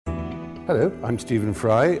Hello, I'm Stephen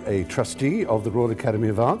Fry, a trustee of the Royal Academy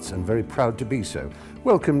of Arts and very proud to be so.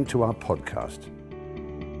 Welcome to our podcast.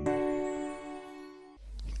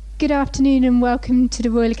 Good afternoon and welcome to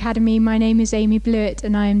the Royal Academy. My name is Amy Blewett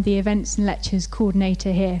and I am the Events and Lectures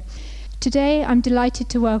Coordinator here. Today I'm delighted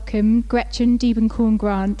to welcome Gretchen Diebenkorn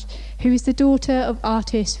Grant, who is the daughter of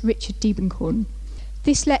artist Richard Diebenkorn.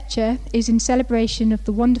 This lecture is in celebration of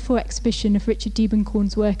the wonderful exhibition of Richard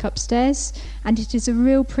Diebenkorn's work upstairs, and it is a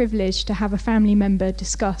real privilege to have a family member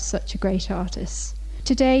discuss such a great artist.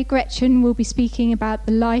 Today, Gretchen will be speaking about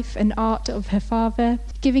the life and art of her father,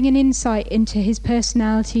 giving an insight into his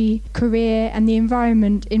personality, career, and the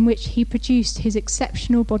environment in which he produced his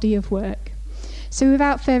exceptional body of work. So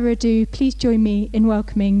without further ado, please join me in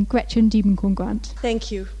welcoming Gretchen Diebenkorn Grant.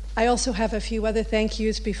 Thank you. I also have a few other thank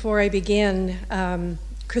yous before I begin.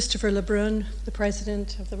 Christopher Lebrun, the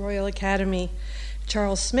President of the Royal Academy,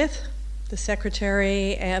 Charles Smith, the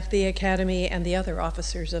Secretary of the Academy, and the other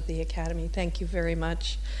officers of the Academy. Thank you very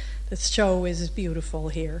much. This show is beautiful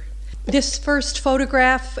here. This first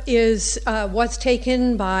photograph was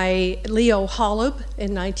taken by Leo Holub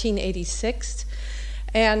in 1986.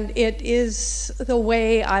 And it is the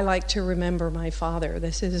way I like to remember my father.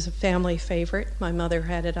 This is a family favorite. My mother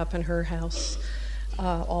had it up in her house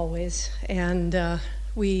always. And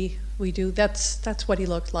we do, that's what he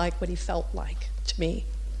looked like, what he felt like to me.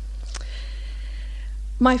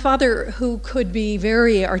 My father, who could be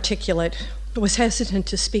very articulate, was hesitant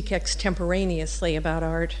to speak extemporaneously about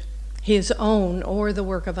art, his own or the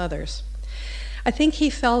work of others. I think he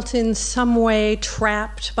felt in some way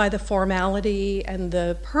trapped by the formality and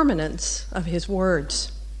the permanence of his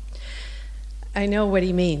words. I know what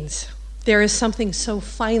he means. There is something so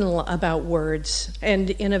final about words, and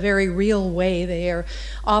in a very real way, they are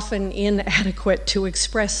often inadequate to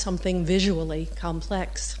express something visually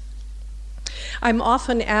complex. I'm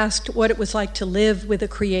often asked what it was like to live with a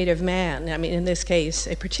creative man. I mean, in this case,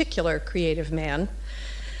 a particular creative man,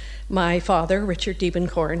 my father, Richard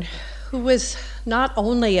Diebenkorn, who was not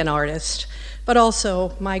only an artist, but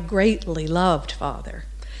also my greatly loved father.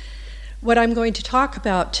 What I'm going to talk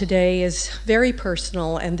about today is very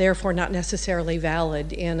personal and therefore not necessarily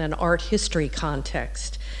valid in an art history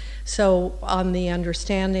context. So on the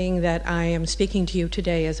understanding that I am speaking to you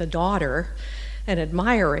today as a daughter, an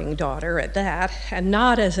admiring daughter at that, and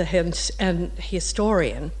not as a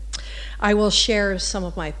historian, I will share some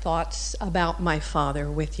of my thoughts about my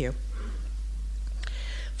father with you.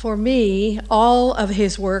 For me, all of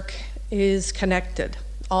his work is connected,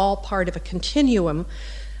 all part of a continuum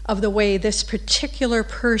of the way this particular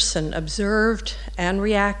person observed and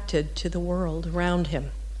reacted to the world around him.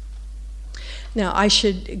 Now, I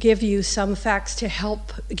should give you some facts to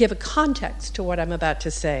help give a context to what I'm about to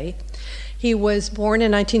say. He was born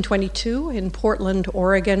in 1922 in Portland,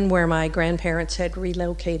 Oregon, where my grandparents had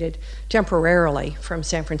relocated temporarily from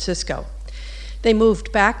San Francisco. They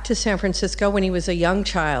moved back to San Francisco when he was a young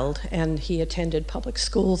child, and he attended public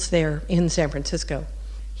schools there in San Francisco.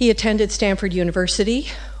 He attended Stanford University,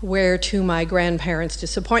 where, to my grandparents'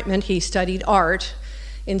 disappointment, he studied art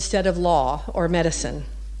instead of law or medicine.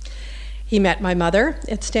 He met my mother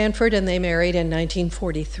at Stanford, and they married in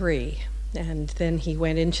 1943. And then he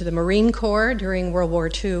went into the Marine Corps during World War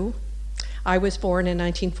II. I was born in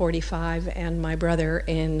 1945, and my brother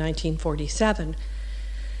in 1947.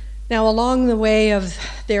 Now, along the way of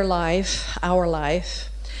their life, our life,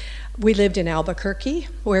 we lived in Albuquerque,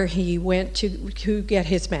 where he went to get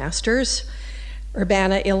his master's,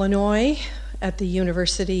 Urbana, Illinois, at the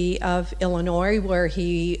University of Illinois, where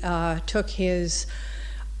he took his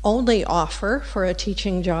only offer for a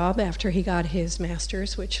teaching job after he got his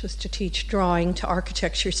master's, which was to teach drawing to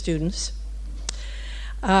architecture students.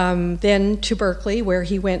 Then to Berkeley, where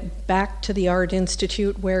he went back to the Art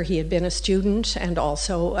Institute, where he had been a student and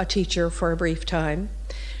also a teacher for a brief time.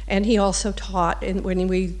 And he also taught when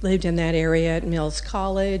we lived in that area at Mills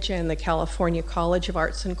College and the California College of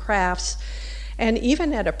Arts and Crafts, and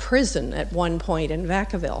even at a prison at one point in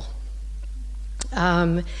Vacaville.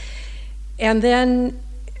 And then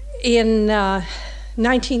in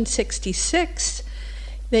 1966,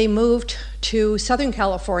 they moved to Southern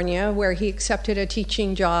California, where he accepted a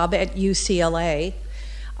teaching job at UCLA,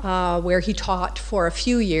 where he taught for a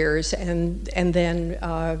few years and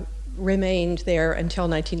then remained there until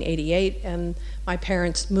 1988. And my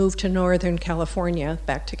parents moved to Northern California,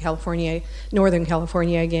 back to California, Northern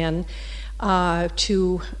California again,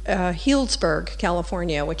 to Healdsburg,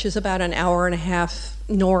 California, which is about an hour and a half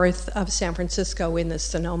north of San Francisco in the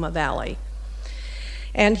Sonoma Valley.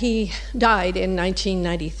 And he died in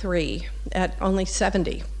 1993 at only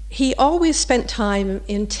 70. He always spent time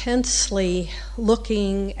intensely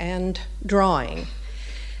looking and drawing.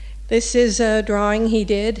 This is a drawing he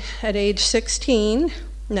did at age 16,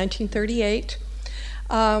 1938,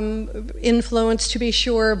 influenced, to be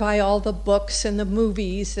sure, by all the books and the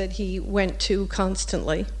movies that he went to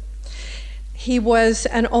constantly. He was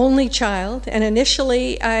an only child, and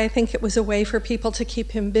initially I think it was a way for people to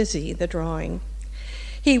keep him busy, the drawing.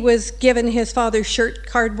 He was given his father's shirt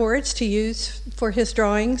cardboards to use for his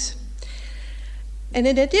drawings. And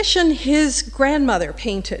in addition, his grandmother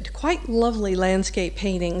painted quite lovely landscape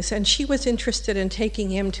paintings, and she was interested in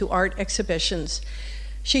taking him to art exhibitions.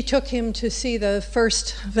 She took him to see the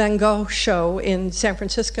first Van Gogh show in San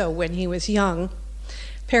Francisco when he was young.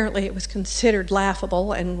 Apparently it was considered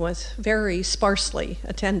laughable and was very sparsely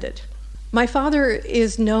attended. My father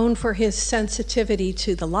is known for his sensitivity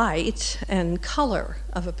to the light and color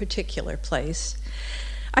of a particular place.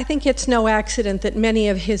 I think it's no accident that many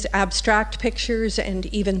of his abstract pictures and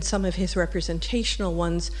even some of his representational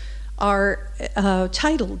ones are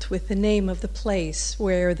titled with the name of the place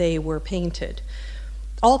where they were painted.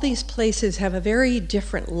 All these places have a very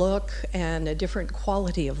different look and a different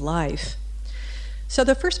quality of life. So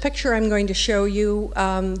the first picture I'm going to show you,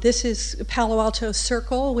 this is Palo Alto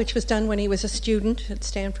Circle, which was done when he was a student at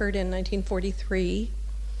Stanford in 1943.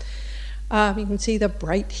 You can see the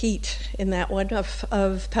bright heat in that one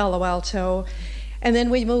of Palo Alto. And then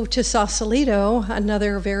we moved to Sausalito,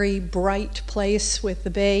 another very bright place with the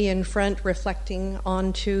bay in front reflecting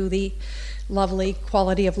onto the lovely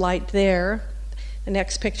quality of light there. The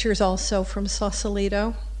next picture is also from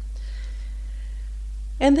Sausalito.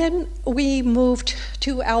 And then we moved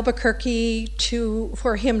to Albuquerque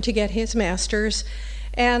for him to get his master's.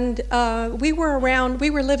 And we were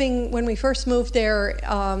living, when we first moved there,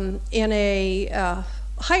 in a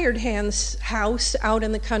hired hand's house out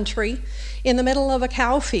in the country in the middle of a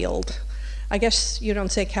cow field. I guess you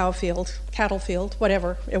don't say cow field, cattle field,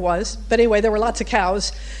 whatever it was. But anyway, there were lots of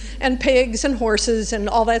cows and pigs and horses and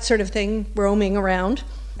all that sort of thing roaming around.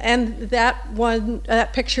 And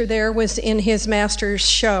that picture there was in his master's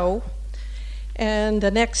show. And the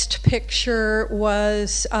next picture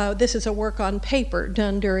was, this is a work on paper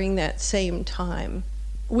done during that same time.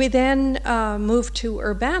 We then moved to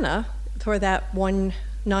Urbana for that 1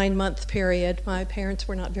 9-month period. My parents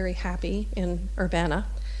were not very happy in Urbana.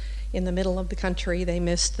 In the middle of the country, they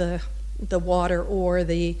missed the water or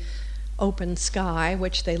the open sky,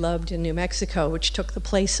 which they loved in New Mexico, which took the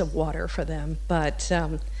place of water for them. But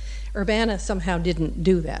Urbana somehow didn't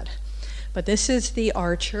do that. But this is The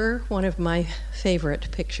Archer, one of my favorite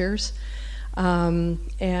pictures, done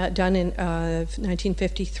in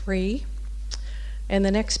 1953. And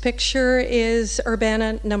the next picture is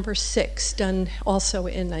Urbana number 6, done also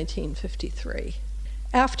in 1953.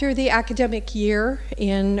 After the academic year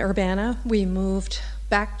in Urbana, we moved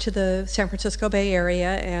back to the San Francisco Bay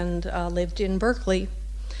Area and lived in Berkeley.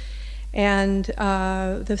 And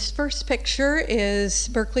this first picture is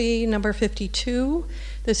Berkeley number 52.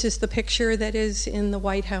 This is the picture that is in the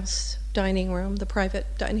White House dining room, the private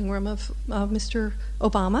dining room of Mr.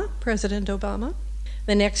 Obama, President Obama.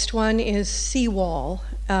 The next one is Seawall,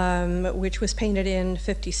 which was painted in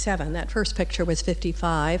 57. That first picture was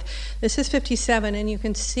 55. This is 57, and you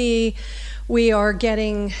can see we are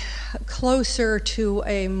getting closer to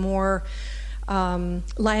a more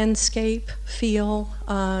landscape feel,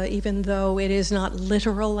 even though it is not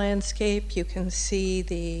literal landscape. You can see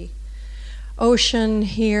the ocean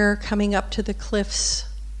here coming up to the cliffs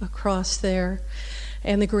across there,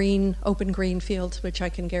 and the open green fields, which I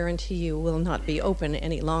can guarantee you will not be open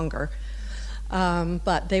any longer,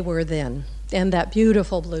 but they were then. And that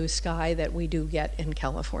beautiful blue sky that we do get in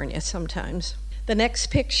California sometimes. The next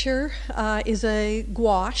picture is a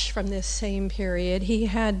gouache from this same period. He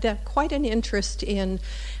had quite an interest in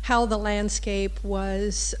how the landscape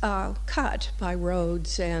was cut by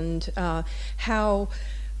roads and how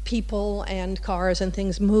people and cars and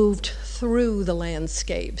things moved through the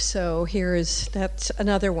landscape. So that's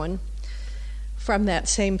another one from that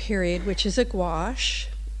same period, which is a gouache.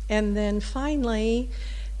 And then finally,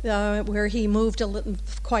 where he moved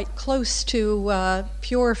quite close to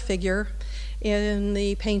pure figure, in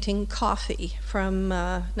the painting Coffee from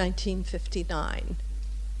 1959.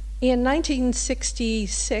 In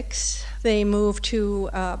 1966, they moved to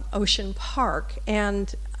Ocean Park,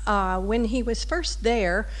 and when he was first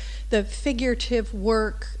there, the figurative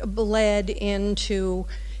work bled into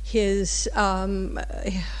his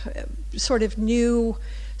sort of new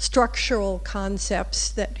structural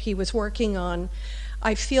concepts that he was working on.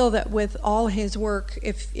 I feel that with all his work,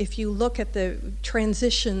 if you look at the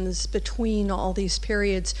transitions between all these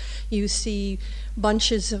periods, you see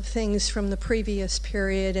bunches of things from the previous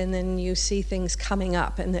period, and then you see things coming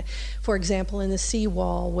up. And for example, in the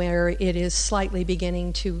seawall, where it is slightly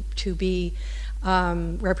beginning to be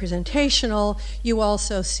representational, you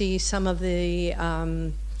also see some of the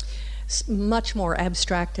much more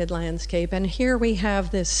abstracted landscape. And here we have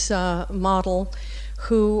this model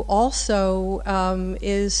who also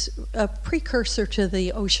is a precursor to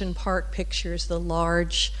the Ocean Park pictures, the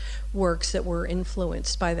large works that were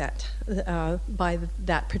influenced by that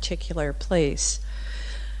particular place.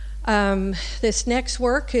 This next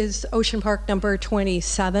work is Ocean Park number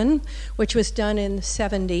 27, which was done in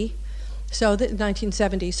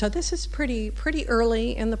 1970. So this is pretty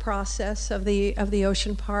early in the process of the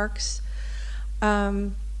ocean parks.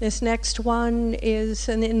 This next one is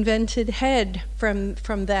an invented head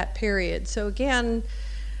from that period. So again,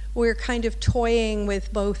 we're kind of toying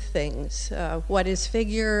with both things. What is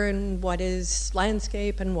figure and what is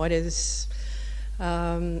landscape and what is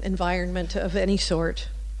environment of any sort.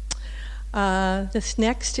 This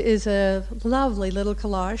next is a lovely little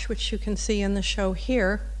collage, which you can see in the show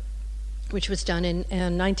here, which was done in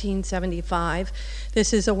 1975.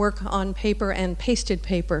 This is a work on paper and pasted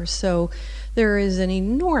paper, so there is an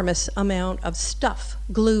enormous amount of stuff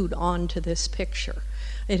glued onto this picture.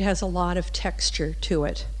 It has a lot of texture to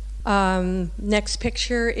it. Next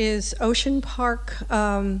picture is Ocean Park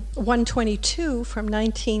 122 from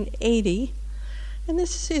 1980, and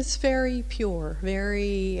this is very pure,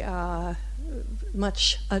 very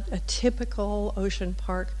much a typical Ocean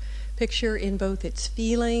Park picture in both its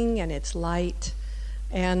feeling and its light,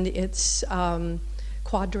 and its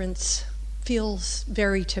quadrants feels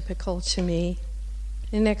very typical to me.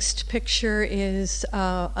 The next picture is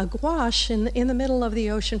a gouache in the middle of the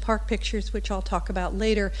Ocean Park pictures, which I'll talk about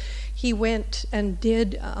later. He went and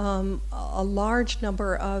did a large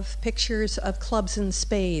number of pictures of clubs and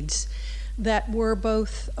spades that were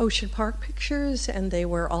both Ocean Park pictures, and they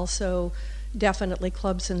were also definitely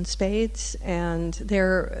clubs and spades, and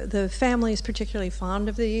the family is particularly fond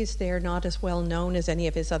of these. They are not as well known as any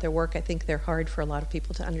of his other work. I think they're hard for a lot of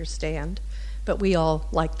people to understand, but we all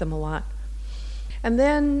like them a lot. And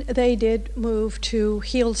then they did move to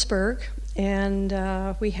Healdsburg, and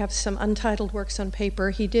we have some untitled works on paper.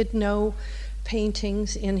 He did no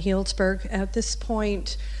paintings in Healdsburg at this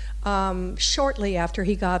point. Shortly after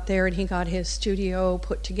he got there and he got his studio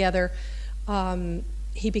put together,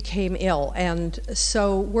 he became ill, and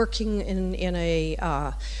so working in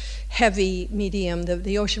a heavy medium,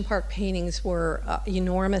 the Ocean Park paintings were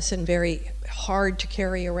enormous and very hard to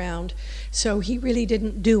carry around, so he really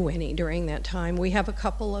didn't do any during that time. We have a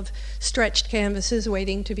couple of stretched canvases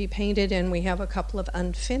waiting to be painted, and we have a couple of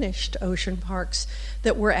unfinished Ocean Parks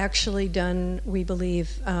that were actually done, we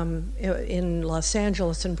believe, in Los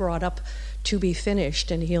Angeles and brought up to be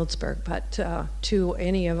finished in Healdsburg, but to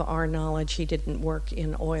any of our knowledge, he didn't work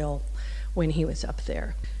in oil when he was up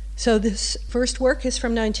there. So this first work is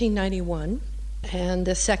from 1991, and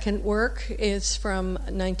the second work is from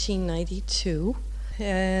 1992,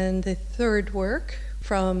 and the third work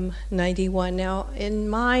from 91. Now, in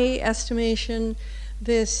my estimation,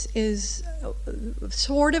 this is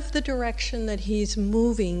sort of the direction that he's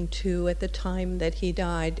moving to at the time that he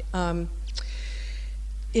died.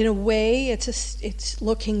 In a way, it's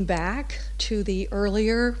looking back to the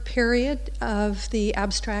earlier period of the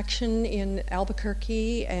abstraction in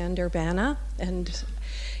Albuquerque and Urbana, and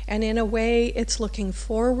in a way, it's looking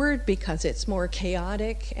forward because it's more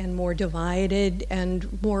chaotic and more divided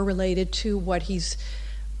and more related to what he's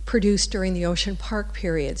produced during the Ocean Park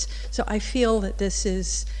periods. So I feel that this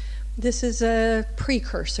is a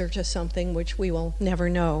precursor to something which we will never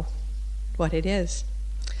know what it is.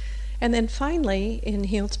 And then finally, in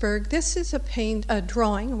Healdsburg, this is a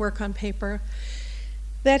drawing, a work on paper,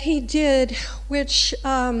 that he did, which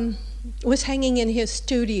was hanging in his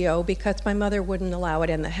studio because my mother wouldn't allow it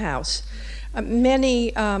in the house.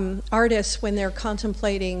 Many artists, when they're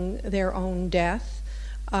contemplating their own death,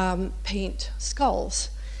 paint skulls.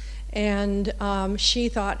 And she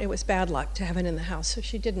thought it was bad luck to have it in the house, so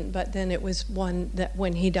she didn't. But then it was one that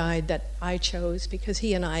when he died that I chose, because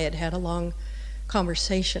he and I had a long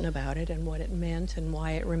conversation about it and what it meant and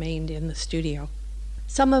why it remained in the studio.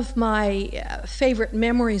 Some of my favorite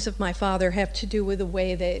memories of my father have to do with the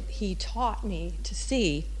way that he taught me to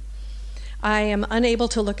see. I am unable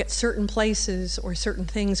to look at certain places or certain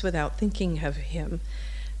things without thinking of him.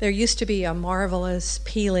 There used to be a marvelous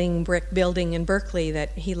peeling brick building in Berkeley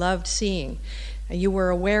that he loved seeing. You were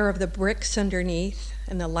aware of the bricks underneath,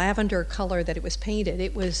 and the lavender color that it was painted.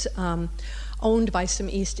 It was owned by some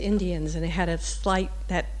East Indians, and it had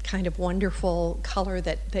that kind of wonderful color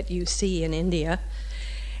that you see in India.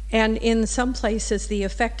 And in some places, the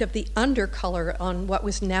effect of the undercolor on what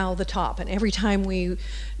was now the top. And every time we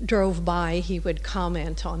drove by, he would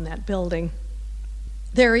comment on that building.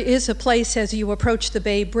 There is a place as you approach the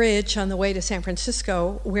Bay Bridge on the way to San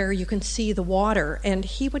Francisco where you can see the water, and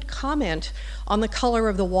he would comment on the color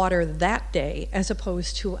of the water that day as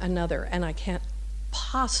opposed to another. And I can't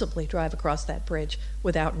possibly drive across that bridge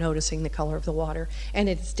without noticing the color of the water. And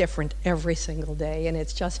it's different every single day, and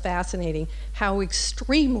it's just fascinating how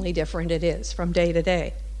extremely different it is from day to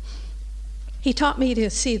day. He taught me to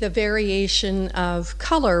see the variation of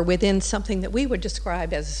color within something that we would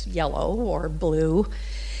describe as yellow or blue,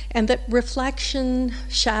 and that reflection,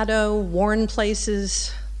 shadow, worn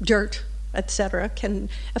places, dirt, etc., can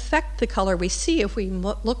affect the color we see if we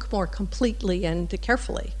look more completely and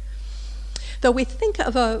carefully. Though we think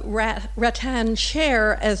of a rattan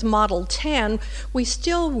chair as model tan, we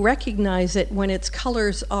still recognize it when its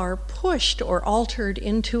colors are pushed or altered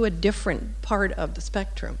into a different part of the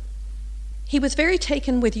spectrum. He was very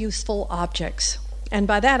taken with useful objects, and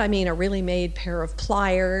by that I mean a really made pair of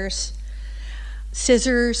pliers,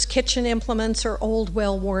 scissors, kitchen implements, or old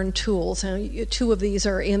well-worn tools. And 2 of these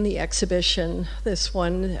are in the exhibition, this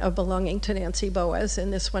one belonging to Nancy Boas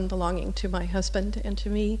and this one belonging to my husband and to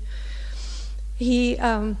me. He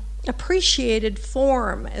appreciated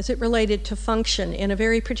form as it related to function in a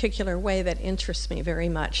very particular way that interests me very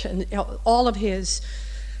much. And all of his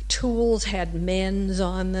tools had mends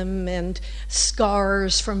on them and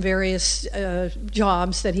scars from various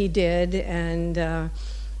jobs that he did, and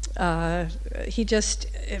he just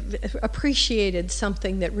appreciated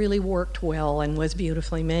something that really worked well and was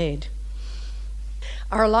beautifully made.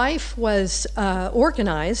 Our life was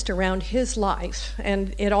organized around his life,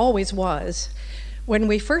 and it always was. When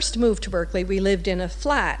we first moved to Berkeley, we lived in a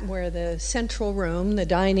flat where the central room, the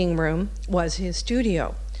dining room, was his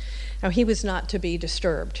studio. Now, he was not to be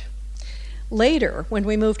disturbed. Later, when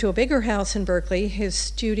we moved to a bigger house in Berkeley, his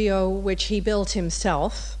studio, which he built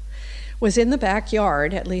himself, was in the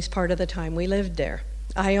backyard, at least part of the time we lived there.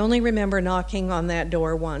 I only remember knocking on that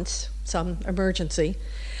door once, some emergency.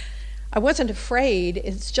 I wasn't afraid,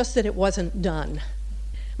 it's just that it wasn't done.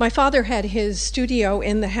 My father had his studio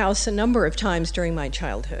in the house a number of times during my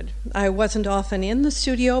childhood. I wasn't often in the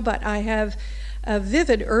studio, but I have a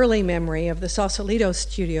vivid early memory of the Sausalito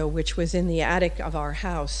studio, which was in the attic of our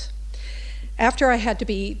house. After I had to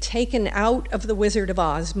be taken out of the Wizard of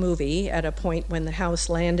Oz movie at a point when the house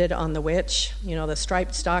landed on the witch, the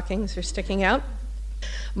striped stockings are sticking out,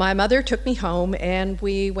 my mother took me home and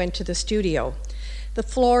we went to the studio. The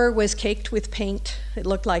floor was caked with paint. It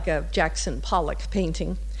looked like a Jackson Pollock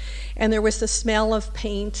painting. And there was the smell of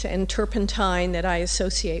paint and turpentine that I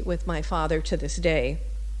associate with my father to this day.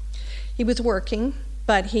 He was working,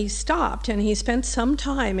 but he stopped and he spent some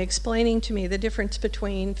time explaining to me the difference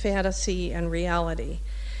between fantasy and reality.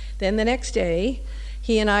 Then the next day,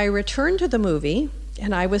 he and I returned to the movie,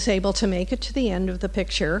 and I was able to make it to the end of the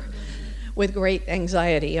picture with great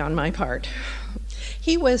anxiety on my part.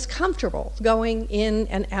 He was comfortable going in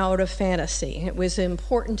and out of fantasy. It was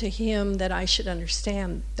important to him that I should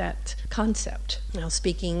understand that concept. Now,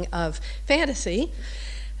 speaking of fantasy,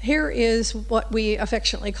 here is what we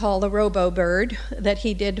affectionately call the robo-bird that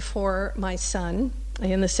he did for my son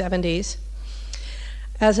in the 70s.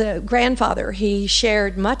 As a grandfather, he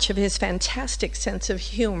shared much of his fantastic sense of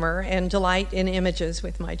humor and delight in images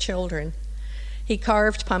with my children. He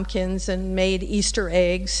carved pumpkins and made Easter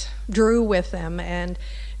eggs, drew with them, and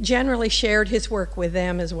generally shared his work with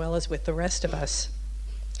them as well as with the rest of us.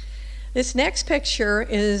 This next picture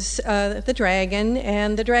is the dragon,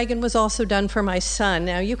 and the dragon was also done for my son.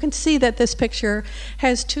 Now, you can see that this picture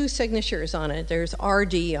has 2 signatures on it. There's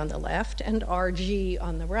RD on the left and RG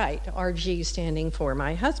on the right, RG standing for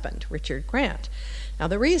my husband, Richard Grant. Now,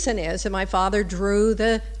 the reason is that my father drew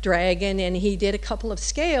the dragon, and he did a couple of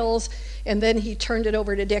scales, and then he turned it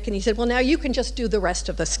over to Dick, and he said, well, now you can just do the rest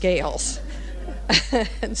of the scales.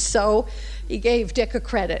 And so he gave Dick a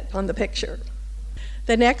credit on the picture.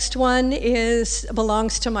 The next one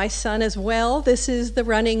belongs to my son as well. This is the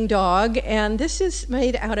running dog, and this is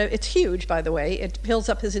made out of, it's huge, by the way. It fills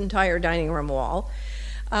up his entire dining room wall.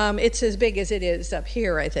 It's as big as it is up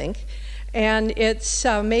here, I think. And it's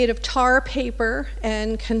made of tar paper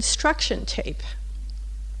and construction tape.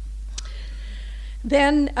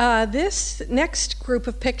 Then this next group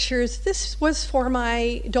of pictures, this was for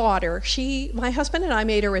my daughter. My husband and I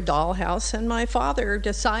made her a dollhouse, and my father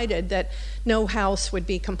decided that no house would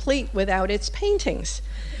be complete without its paintings.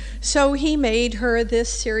 So he made her this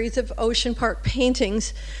series of Ocean Park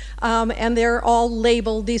paintings, and they're all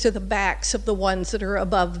labeled. These are the backs of the ones that are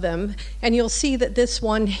above them. And you'll see that this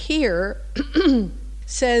one here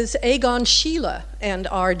says Egon Schiele and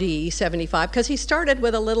RD 75, because he started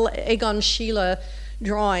with a little Egon Schiele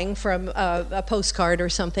drawing from a postcard or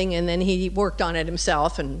something, and then he worked on it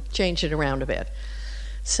himself and changed it around a bit.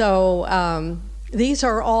 So these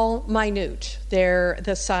are all minute. They're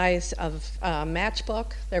the size of a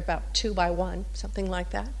matchbook. They're about 2 by 1, something like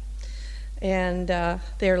that. And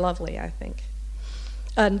they're lovely, I think.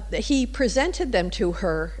 He presented them to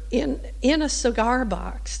her in a cigar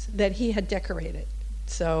box that he had decorated,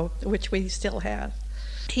 so which we still have.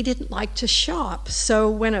 He didn't like to shop, so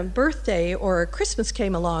when a birthday or a Christmas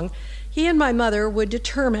came along, he and my mother would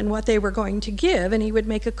determine what they were going to give, and he would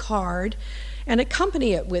make a card and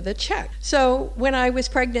accompany it with a check. So when I was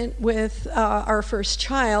pregnant with our first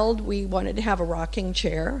child, we wanted to have a rocking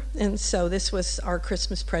chair, and so this was our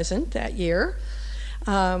Christmas present that year,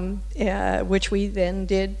 which we then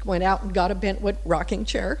went out and got a Bentwood rocking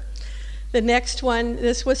chair. The next one,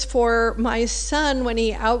 this was for my son when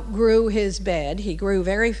he outgrew his bed. He grew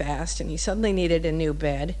very fast, and he suddenly needed a new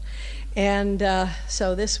bed, and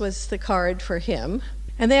so this was the card for him.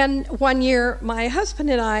 And then one year, my husband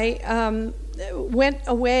and I went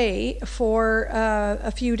away for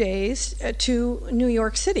a few days to New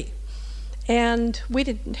York City. And we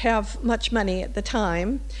didn't have much money at the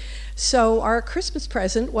time. So our Christmas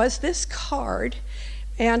present was this card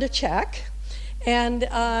and a check, and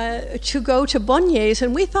to go to Beignets,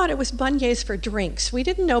 and we thought it was Beignets for drinks. We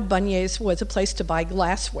didn't know Beignets was a place to buy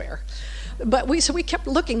glassware. But so we kept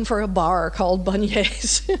looking for a bar called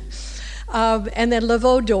Beignets. And then Le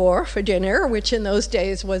Veau d'Or for dinner, which in those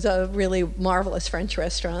days was a really marvelous French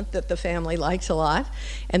restaurant that the family likes a lot,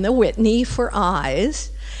 and the Whitney for eyes,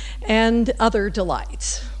 and other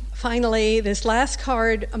delights. Finally, this last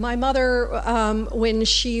card, my mother, when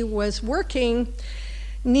she was working,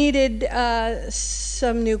 needed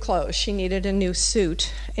some new clothes. She needed a new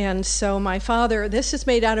suit. And so my father, this is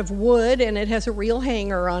made out of wood, and it has a real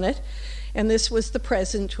hanger on it. And this was the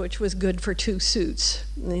present, which was good for 2 suits.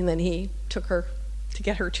 And then he took her to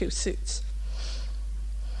get her 2 suits.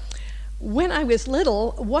 When I was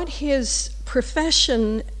little, what his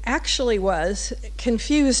profession actually was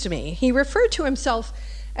confused me. He referred to himself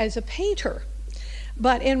as a painter,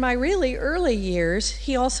 but in my really early years,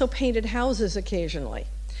 he also painted houses occasionally.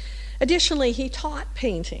 Additionally, he taught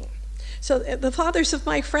painting. So the fathers of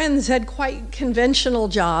my friends had quite conventional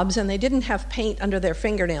jobs, and they didn't have paint under their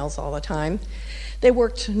fingernails all the time. They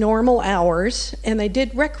worked normal hours, and they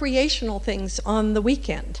did recreational things on the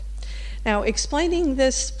weekend. Now, explaining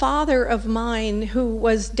this father of mine, who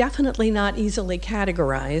was definitely not easily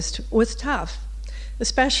categorized, was tough,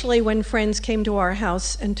 especially when friends came to our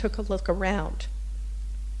house and took a look around.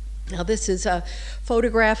 Now, this is a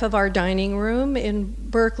photograph of our dining room in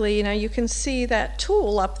Berkeley. Now, you can see that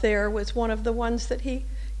tool up there was one of the ones that he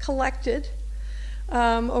collected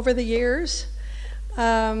over the years.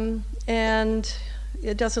 And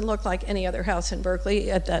it doesn't look like any other house in Berkeley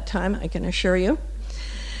at that time, I can assure you.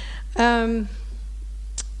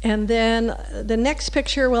 And then the next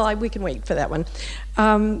picture, well, we can wait for that one.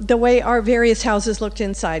 The way our various houses looked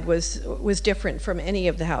inside was different from any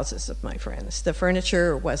of the houses of my friends. The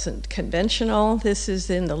furniture wasn't conventional. This is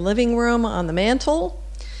in the living room on the mantle.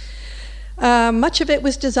 Much of it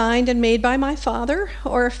was designed and made by my father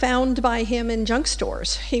or found by him in junk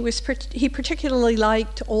stores. He particularly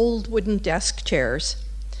liked old wooden desk chairs.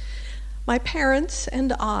 My parents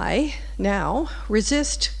and I now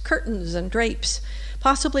resist curtains and drapes,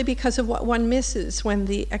 possibly because of what one misses when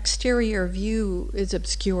the exterior view is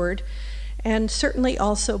obscured, and certainly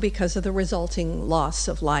also because of the resulting loss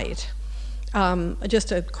of light.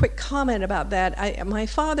 Just a quick comment about that. My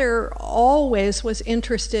father always was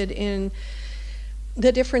interested in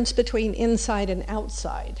the difference between inside and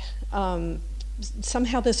outside.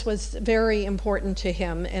 Somehow this was very important to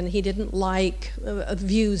him, and he didn't like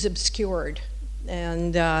views obscured,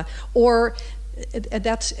 and that's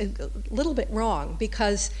a little bit wrong,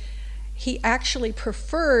 because he actually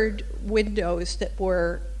preferred windows that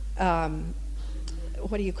were, what's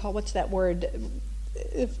that word?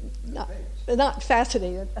 Not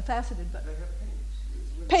faceted, but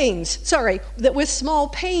panes, sorry, that with small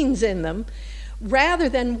panes in them, rather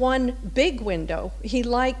than one big window. He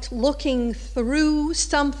liked looking through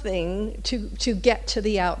something to get to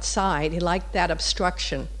the outside. He liked that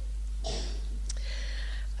obstruction.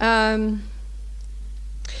 The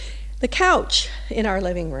couch in our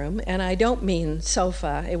living room, and I don't mean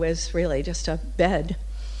sofa, it was really just a bed,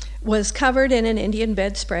 was covered in an Indian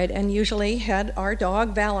bedspread and usually had our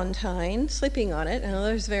dog Valentine sleeping on it. And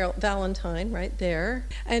there's Valentine right there.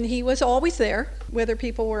 And he was always there, whether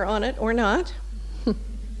people were on it or not.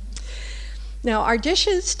 Now, our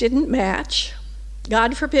dishes didn't match,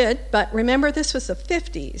 God forbid, but remember this was the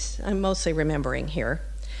 50s, I'm mostly remembering here,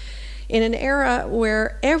 in an era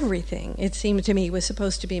where everything, it seemed to me, was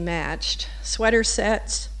supposed to be matched. Sweater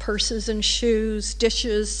sets, purses and shoes,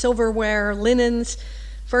 dishes, silverware, linens,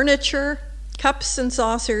 furniture, cups and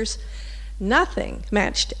saucers. Nothing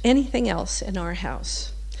matched anything else in our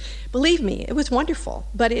house. Believe me, it was wonderful,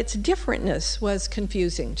 but its differentness was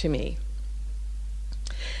confusing to me.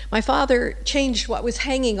 My father changed what was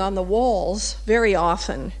hanging on the walls very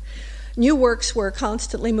often. New works were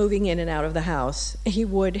constantly moving in and out of the house. He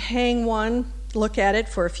would hang one, look at it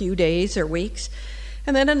for a few days or weeks,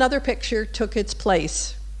 and then another picture took its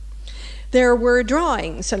place. There were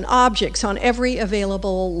drawings and objects on every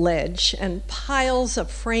available ledge, and piles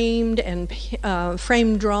of framed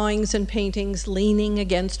drawings and paintings leaning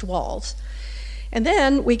against walls. And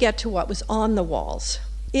then we get to what was on the walls.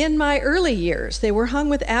 In my early years, they were hung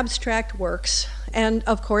with abstract works, and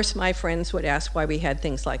of course my friends would ask why we had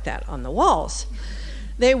things like that on the walls.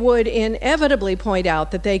 They would inevitably point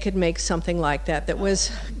out that they could make something like that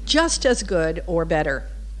was just as good or better.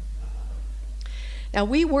 Now,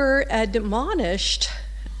 we were admonished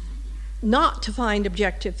not to find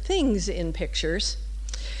objective things in pictures.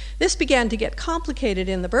 This began to get complicated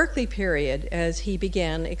in the Berkeley period as he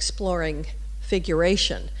began exploring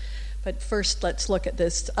figuration. But first, let's look at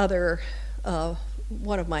this other,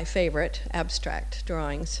 one of my favorite abstract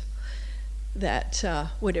drawings that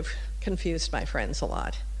would have confused my friends a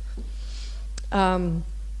lot.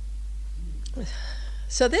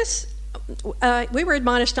 So this, we were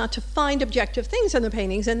admonished not to find objective things in the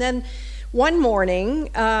paintings, and then one morning,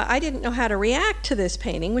 I didn't know how to react to this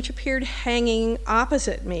painting, which appeared hanging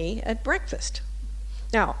opposite me at breakfast.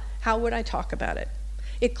 Now, how would I talk about it?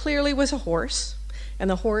 It clearly was a horse, and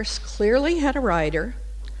the horse clearly had a rider.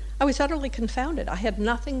 I was utterly confounded. I had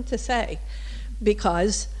nothing to say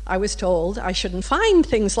because I was told I shouldn't find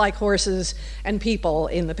things like horses and people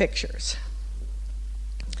in the pictures.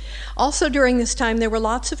 Also during this time, there were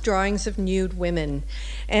lots of drawings of nude women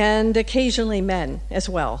and occasionally men as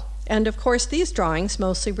well. And of course, these drawings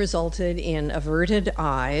mostly resulted in averted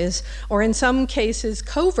eyes, or in some cases,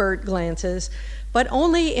 covert glances, but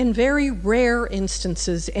only in very rare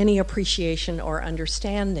instances any appreciation or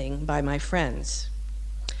understanding by my friends.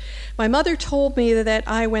 My mother told me that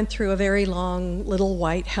I went through a very long little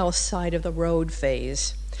white house side of the road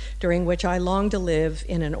phase, during which I longed to live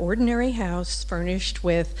in an ordinary house furnished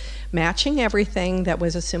with matching everything that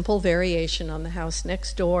was a simple variation on the house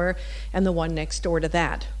next door and the one next door to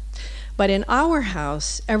that. But in our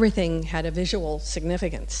house, everything had a visual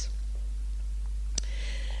significance.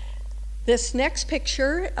 This next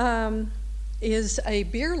picture is a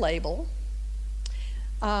beer label.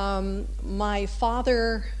 My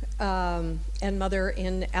father and mother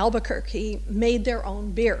in Albuquerque made their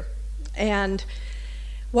own beer. And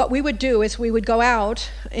what we would do is we would go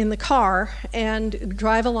out in the car and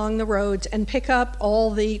drive along the roads and pick up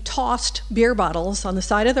all the tossed beer bottles on the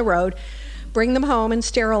side of the road, bring them home and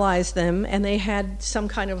sterilize them, and they had some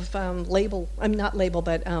kind of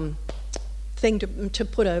thing to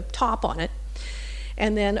put a top on it.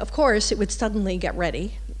 And then, of course, it would suddenly get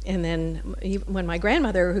ready. And then when my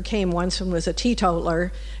grandmother, who came once and was a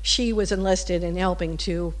teetotaler, she was enlisted in helping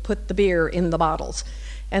to put the beer in the bottles.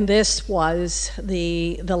 And this was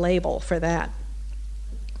the label for that.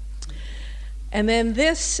 And then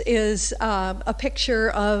this is a picture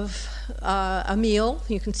of a meal.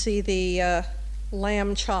 You can see the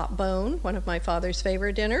lamb chop bone, one of my father's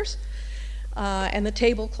favorite dinners, and the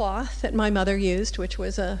tablecloth that my mother used, which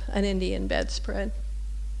was an Indian bedspread.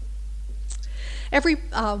 Every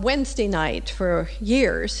Wednesday night for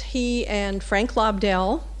years, he and Frank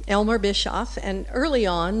Lobdell, Elmer Bischoff, and early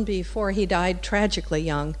on, before he died tragically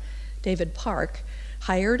young, David Park,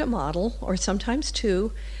 hired a model, or sometimes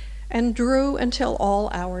two, and drew until all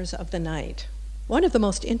hours of the night. One of the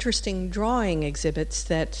most interesting drawing exhibits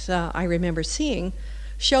that I remember seeing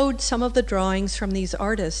showed some of the drawings from these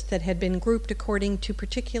artists that had been grouped according to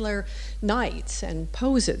particular nights and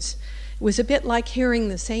poses. It was a bit like hearing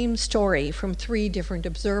the same story from three different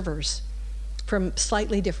observers from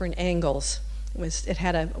slightly different angles. It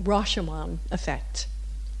had a Rashomon effect.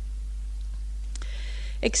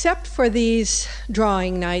 Except for these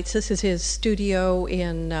drawing nights, this is his studio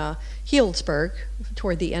in Healdsburg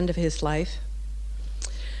toward the end of his life.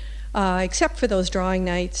 Except for those drawing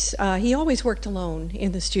nights, he always worked alone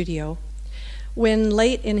in the studio. When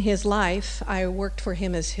late in his life I worked for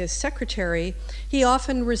him as his secretary, he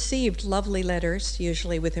often received lovely letters,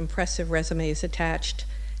 usually with impressive resumes attached,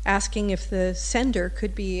 asking if the sender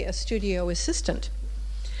could be a studio assistant.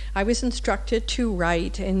 I was instructed to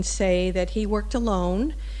write and say that he worked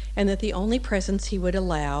alone and that the only presence he would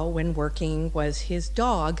allow when working was his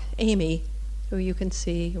dog, Amy, who you can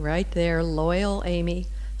see right there, loyal Amy,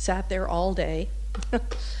 sat there all day,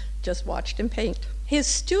 just watched him paint. His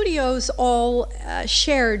studios all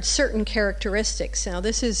shared certain characteristics. Now,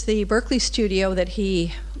 this is the Berkeley studio that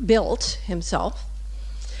he built himself.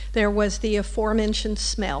 There was the aforementioned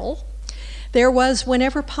smell. There was,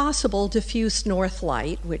 whenever possible, diffuse north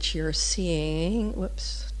light, which you're seeing.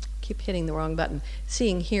 Whoops, keep hitting the wrong button.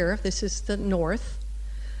 Seeing here, this is the north.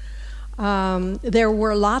 There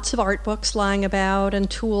were lots of art books lying about and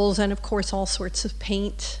tools and, of course, all sorts of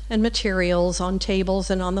paint and materials on tables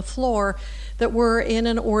and on the floor that were in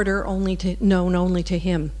an order known only to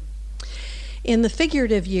him. In the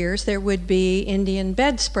figurative years, there would be Indian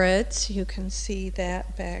bedspreads. You can see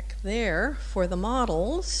that back there for the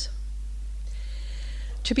models,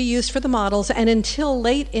 to be used for the models, and until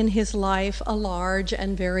late in his life, a large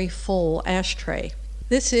and very full ashtray.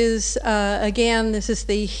 This is, again, this is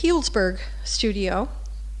the Healdsburg studio,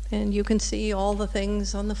 and you can see all the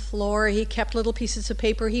things on the floor. He kept little pieces of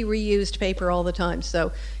paper. He reused paper all the time,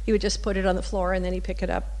 so he would just put it on the floor and then he'd pick it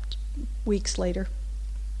up weeks later.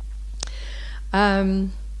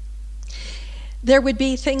 There would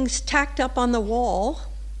be things tacked up on the wall,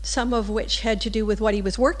 some of which had to do with what he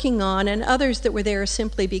was working on, and others that were there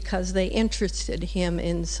simply because they interested him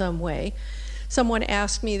in some way. Someone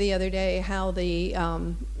asked me the other day how the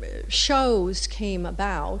shows came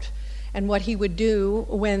about, and what he would do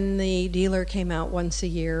when the dealer came out once a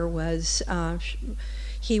year was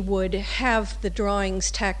he would have the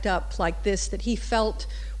drawings tacked up like this that he felt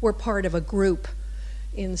were part of a group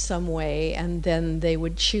in some way, and then they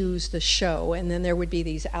would choose the show, and then there would be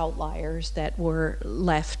these outliers that were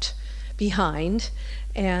left behind,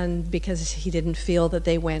 and because he didn't feel that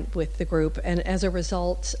they went with the group. And as a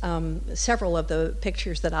result, several of the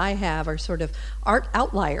pictures that I have are sort of art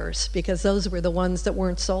outliers, because those were the ones that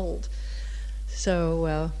weren't sold.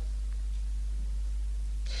 So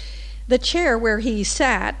the chair where he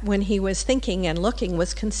sat when he was thinking and looking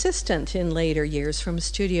was consistent in later years from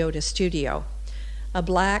studio to studio. A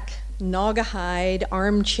black naugahyde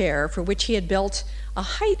armchair for which he had built a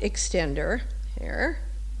height extender here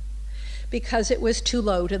because it was too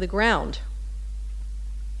low to the ground.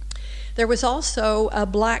 There was also a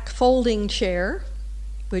black folding chair,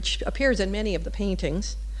 which appears in many of the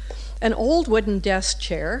paintings, an old wooden desk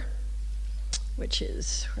chair, which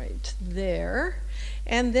is right there,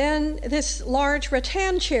 and then this large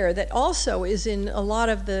rattan chair that also is in a lot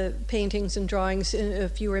of the paintings and drawings.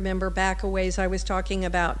 If you remember back a ways, I was talking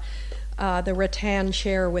about the rattan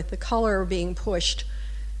chair with the color being pushed.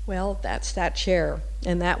 Well, that's that chair,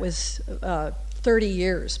 and that was 30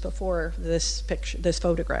 years before this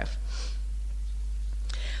photograph.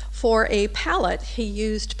 For a palette, he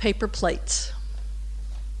used paper plates.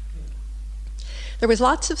 There was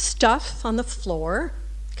lots of stuff on the floor,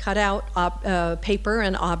 cut out paper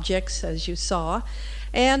and objects, as you saw,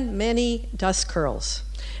 and many dust curls.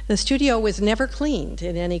 The studio was never cleaned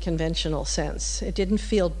in any conventional sense. It didn't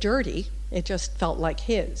feel dirty, it just felt like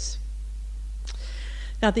his.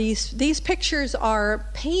 Now these pictures are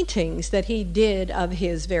paintings that he did of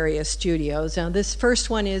his various studios. Now this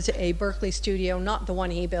first one is a Berkeley studio, not the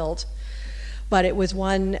one he built, but it was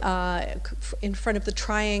one in front of the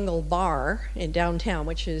Triangle Bar in downtown,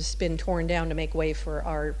 which has been torn down to make way for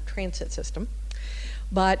our transit system.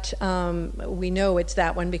 But we know it's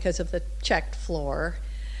that one because of the checked floor.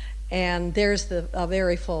 And there's a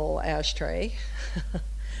very full ashtray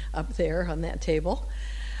up there on that table.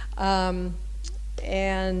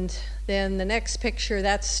 And then the next picture,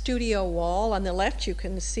 that's studio wall. On the left, you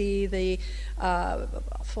can see the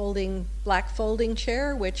black folding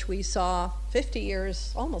chair, which we saw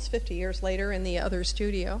almost 50 years later in the other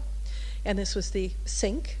studio. And this was the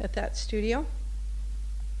sink at that studio.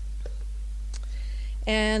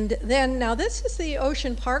 And then, now this is the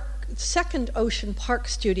second Ocean Park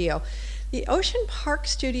studio. The Ocean Park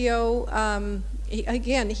studio,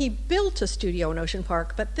 he built a studio in Ocean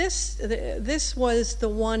Park, but this was the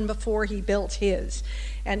one before he built his.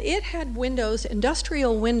 And it had windows,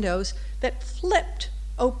 industrial windows, that flipped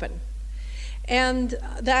open. And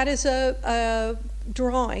that is a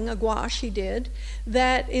drawing, a gouache he did,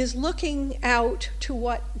 that is looking out to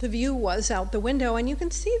what the view was out the window, and you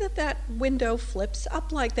can see that that window flips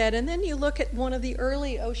up like that. And then you look at one of the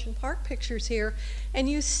early Ocean Park pictures here, and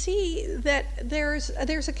you see that there's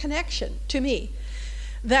a connection to me,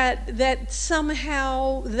 that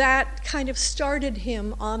somehow that kind of started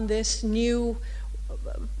him on this new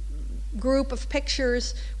group of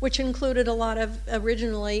pictures, which included a lot of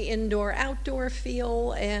originally indoor-outdoor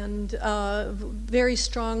feel and very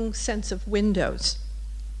strong sense of windows.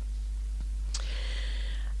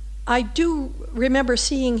 I do remember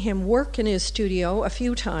seeing him work in his studio a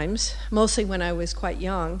few times, mostly when I was quite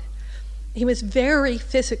young. He was very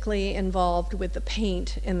physically involved with the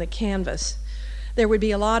paint and the canvas. There would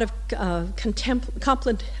be a lot of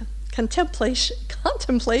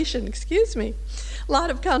contemplation, excuse me, a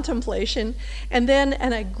lot of contemplation, and then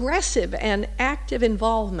an aggressive and active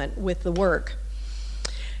involvement with the work.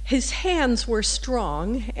 His hands were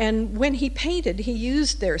strong, and when he painted, he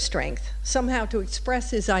used their strength somehow to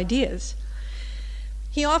express his ideas.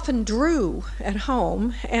 He often drew at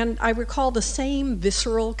home, and I recall the same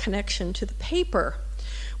visceral connection to the paper,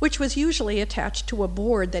 which was usually attached to a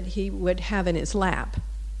board that he would have in his lap.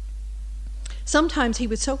 Sometimes he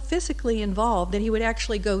was so physically involved that he would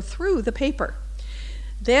actually go through the paper.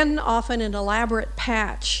 Then often an elaborate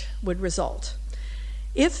patch would result.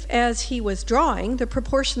 If, as he was drawing, the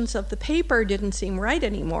proportions of the paper didn't seem right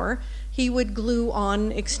anymore, he would glue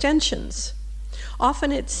on extensions.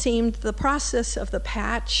 Often it seemed the process of the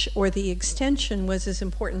patch or the extension was as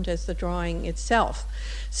important as the drawing itself.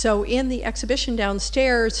 So in the exhibition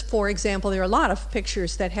downstairs, for example, there are a lot of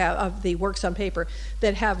pictures that have, of the works on paper,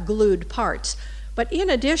 that have glued parts. But in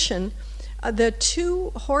addition, the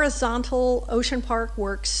two horizontal Ocean Park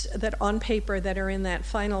works that on paper that are in that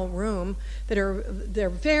final room, they're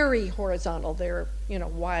very horizontal. They're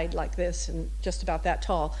wide like this and just about that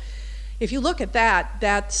tall. If you look at that,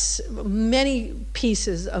 that's many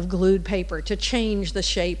pieces of glued paper to change the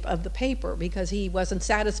shape of the paper because he wasn't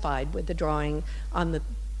satisfied with the drawing on the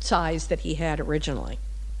size that he had originally.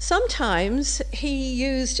 Sometimes he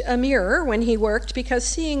used a mirror when he worked because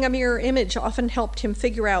seeing a mirror image often helped him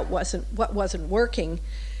figure out what wasn't working.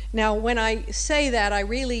 Now, when I say that, I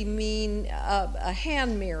really mean a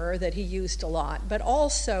hand mirror that he used a lot, but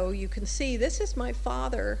also you can see this is my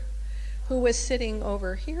father who was sitting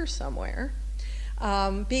over here somewhere,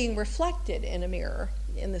 being reflected in a mirror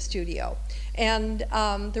in the studio. And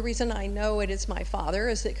the reason I know it is my father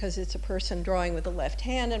is because it's a person drawing with the left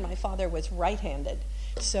hand, and my father was right-handed.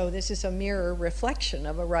 So this is a mirror reflection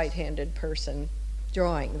of a right-handed person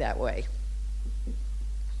drawing that way.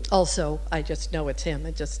 Also, I just know it's him.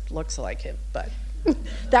 It just looks like him, but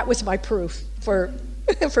that was my proof for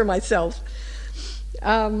myself.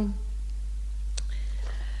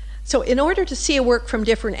 So in order to see a work from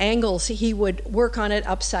different angles, he would work on it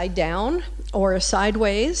upside down or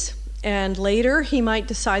sideways, and later he might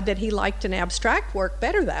decide that he liked an abstract work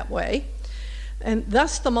better that way, and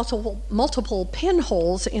thus the multiple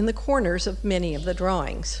pinholes in the corners of many of the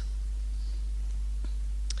drawings.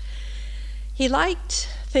 He liked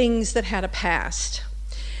things that had a past,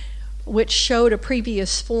 which showed a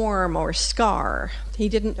previous form or scar. He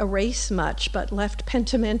didn't erase much, but left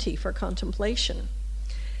pentimenti for contemplation.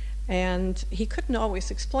 And he couldn't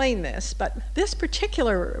always explain this, but this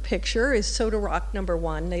particular picture is Soda Rock number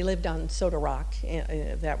 1. They lived on Soda Rock,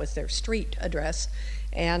 that was their street address.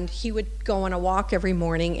 And he would go on a walk every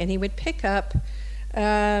morning, and he would pick up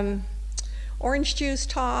orange juice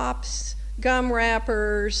tops, gum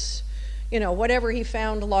wrappers, whatever he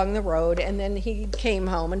found along the road, and then he came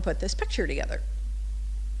home and put this picture together.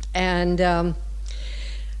 And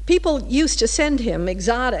people used to send him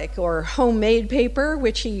exotic or homemade paper,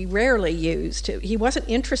 which he rarely used. He wasn't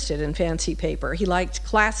interested in fancy paper. He liked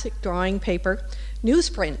classic drawing paper,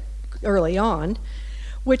 newsprint early on,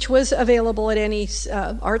 which was available at any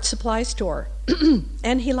art supply store.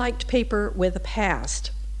 And he liked paper with a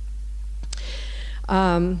past.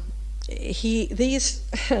 My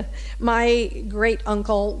great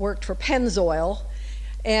uncle worked for Pennzoil,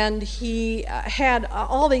 and he had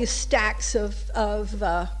all these stacks of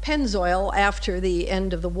Pennzoil after the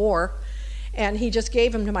end of the war, and he just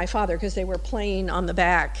gave them to my father because they were plain on the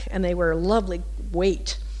back and they were lovely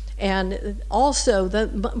weight. And also,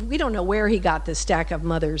 we don't know where he got this stack of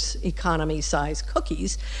Mother's economy-size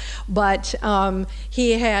cookies, but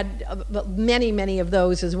he had many, many of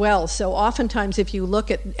those as well. So oftentimes, if you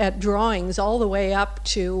look at drawings all the way up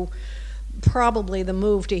to probably the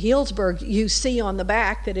move to Healdsburg, you see on the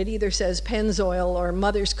back that it either says Pennzoil or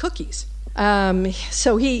Mother's Cookies.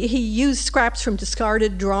 So he used scraps from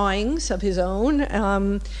discarded drawings of his own,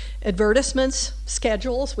 advertisements,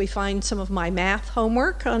 schedules. We find some of my math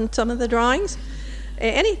homework on some of the drawings.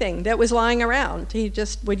 Anything that was lying around, he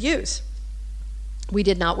just would use. We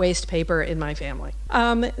did not waste paper in my family.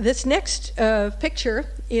 This next picture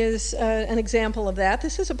is an example of that.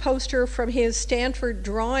 This is a poster from his Stanford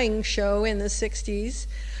drawing show in the 60s.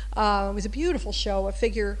 It was a beautiful show of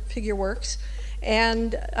figure works.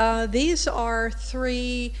 And these are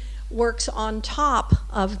 3 works on top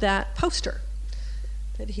of that poster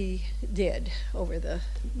that he did over the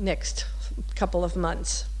next couple of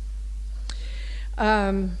months.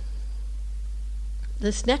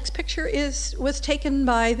 This next picture was taken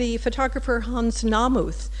by the photographer Hans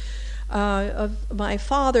Namuth of my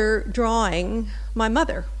father drawing my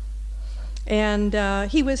mother. And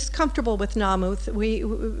he was comfortable with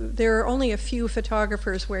Namuth. There are only a few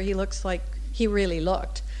photographers where he looks like he really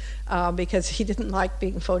looked, because he didn't like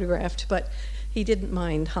being photographed, but he didn't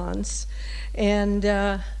mind Hans. And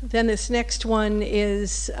then this next one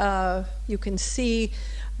is, you can see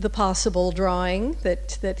the possible drawing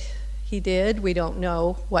that he did. We don't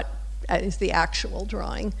know what is the actual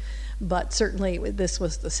drawing, but certainly this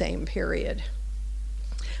was the same period.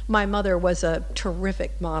 My mother was a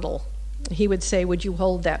terrific model. He would say, "Would you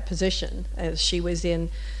hold that position?" as she was in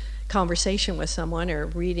conversation with someone, or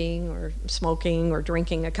reading, or smoking, or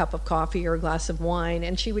drinking a cup of coffee or a glass of wine,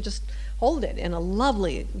 and she would just hold it in a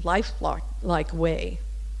lovely, lifelike way.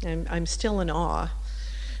 And I'm still in awe.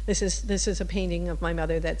 This is a painting of my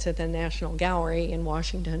mother that's at the National Gallery in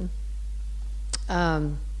Washington.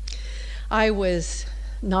 I was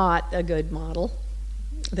not a good model.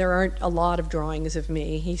 There aren't a lot of drawings of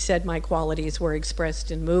me. He said my qualities were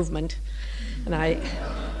expressed in movement, and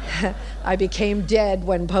I became dead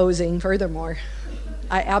when posing, furthermore.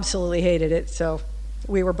 I absolutely hated it, so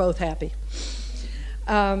we were both happy.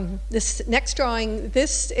 This next drawing,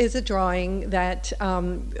 this is a drawing that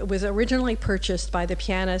was originally purchased by the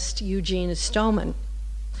pianist Eugene Stoneman.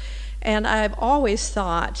 And I've always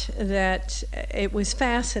thought that it was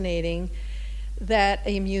fascinating that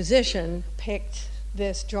a musician picked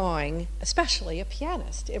this drawing, especially a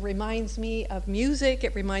pianist. It reminds me of music,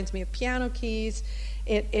 it reminds me of piano keys.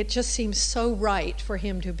 It just seems so right for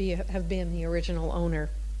him to have been the original owner.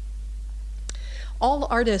 All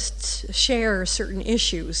artists share certain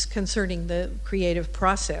issues concerning the creative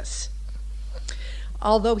process.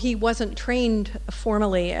 Although he wasn't trained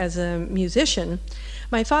formally as a musician,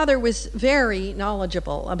 my father was very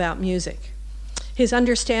knowledgeable about music. His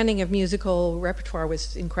understanding of musical repertoire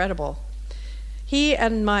was incredible. He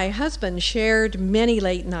and my husband shared many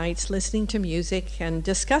late nights listening to music and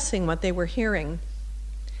discussing what they were hearing.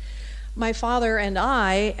 My father and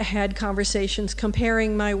I had conversations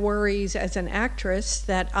comparing my worries as an actress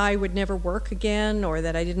that I would never work again, or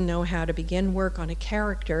that I didn't know how to begin work on a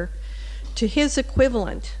character, to his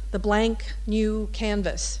equivalent, the blank new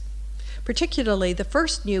canvas, particularly the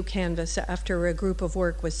first new canvas after a group of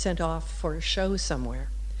work was sent off for a show somewhere.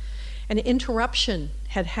 An interruption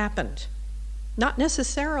had happened, not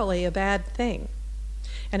necessarily a bad thing,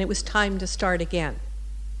 and it was time to start again.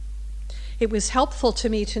 It was helpful to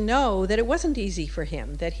me to know that it wasn't easy for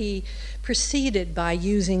him, that he proceeded by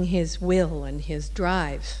using his will and his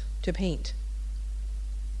drive to paint.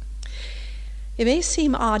 It may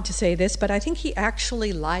seem odd to say this, but I think he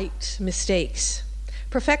actually liked mistakes.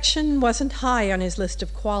 Perfection wasn't high on his list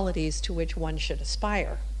of qualities to which one should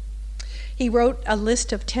aspire. He wrote a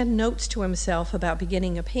list of 10 notes to himself about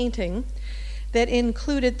beginning a painting that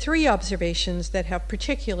included 3 observations that have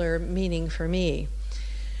particular meaning for me.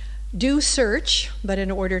 Do search, but in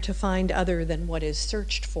order to find other than what is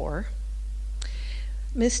searched for.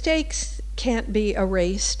 Mistakes can't be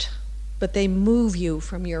erased, but they move you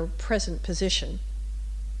from your present position.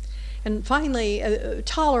 And finally,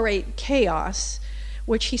 tolerate chaos,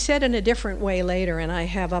 which he said in a different way later, and I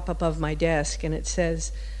have up above my desk, and it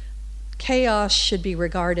says, chaos should be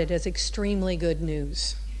regarded as extremely good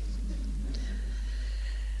news.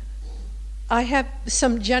 I have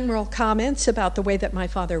some general comments about the way that my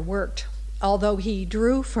father worked. Although he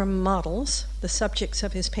drew from models, the subjects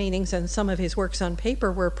of his paintings and some of his works on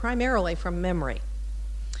paper were primarily from memory.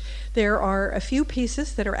 There are a few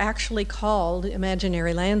pieces that are actually called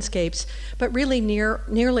imaginary landscapes, but really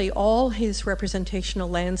nearly all his representational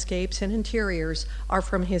landscapes and interiors are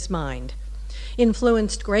from his mind,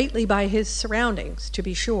 influenced greatly by his surroundings, to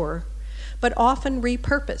be sure, but often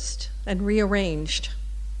repurposed and rearranged.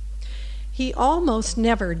 He almost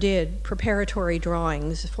never did preparatory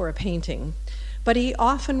drawings for a painting, but he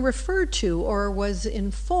often referred to or was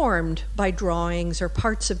informed by drawings or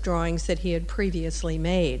parts of drawings that he had previously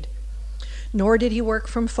made. Nor did he work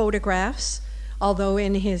from photographs, although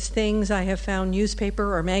in his things I have found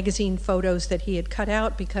newspaper or magazine photos that he had cut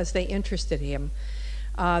out because they interested him.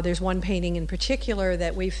 There's one painting in particular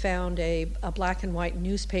that we found a black and white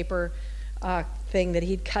newspaper thing that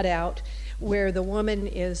he'd cut out, where the woman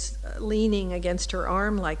is leaning against her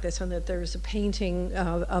arm like this, and that there's a painting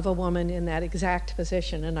of a woman in that exact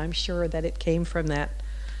position, and I'm sure that it came from that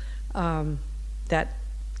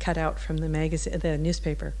cutout from the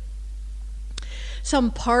newspaper.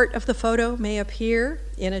 Some part of the photo may appear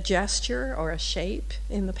in a gesture or a shape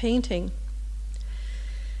in the painting.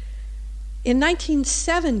 In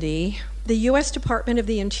 1970, the U.S. Department of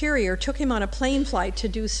the Interior took him on a plane flight to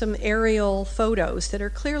do some aerial photos that are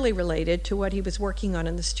clearly related to what he was working on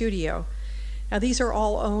in the studio. Now, these are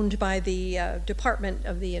all owned by the Department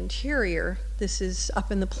of the Interior. This is up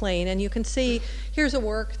in the plane, and you can see here's a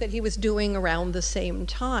work that he was doing around the same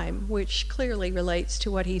time, which clearly relates to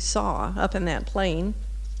what he saw up in that plane.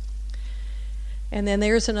 And then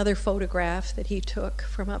there's another photograph that he took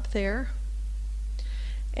from up there.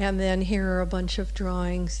 And then here are a bunch of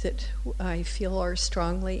drawings that I feel are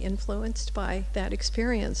strongly influenced by that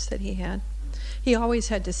experience that he had. He always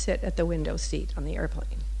had to sit at the window seat on the airplane.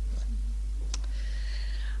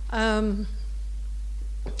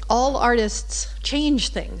 All artists change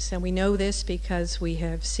things, and we know this because we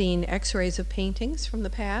have seen x-rays of paintings from the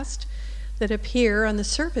past that appear on the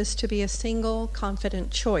surface to be a single,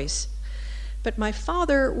 confident choice. But my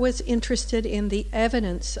father was interested in the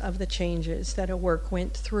evidence of the changes that a work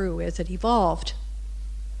went through as it evolved.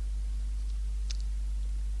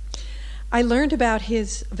 I learned about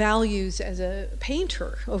his values as a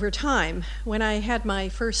painter over time. When I had my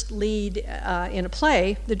first lead in a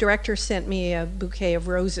play, the director sent me a bouquet of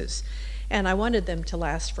roses, and I wanted them to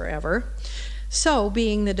last forever. So,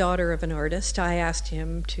 being the daughter of an artist, I asked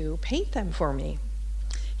him to paint them for me.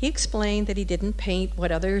 He explained that he didn't paint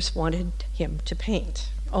what others wanted him to paint,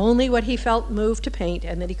 only what he felt moved to paint,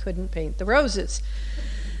 and that he couldn't paint the roses.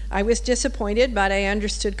 I was disappointed, but I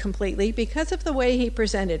understood completely because of the way he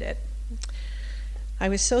presented it. I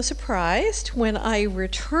was so surprised when I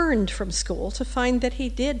returned from school to find that he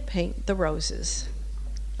did paint the roses,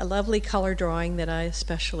 a lovely color drawing that I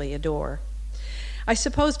especially adore. I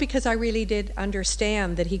suppose because I really did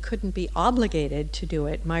understand that he couldn't be obligated to do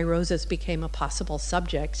it, my roses became a possible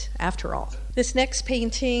subject after all. This next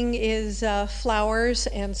painting is Flowers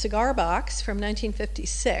and Cigar Box from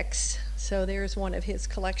 1956. So there's one of his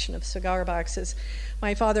collection of cigar boxes.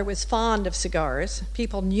 My father was fond of cigars.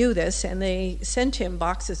 People knew this, and they sent him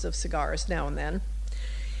boxes of cigars now and then.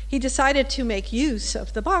 He decided to make use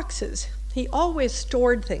of the boxes. He always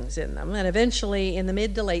stored things in them, and eventually, in the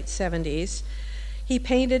mid to late 70s, he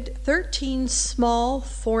painted 13 small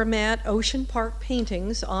format Ocean Park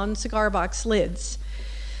paintings on cigar box lids.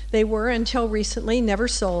 They were, until recently, never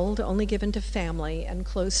sold, only given to family and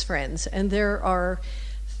close friends. And there are,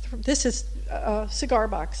 this is a cigar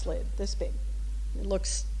box lid, this big. It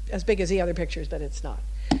looks as big as the other pictures, but it's not.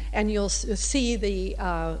 And you'll see there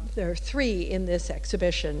are 3 in this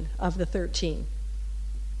exhibition of the 13.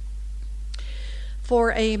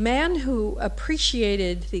 For a man who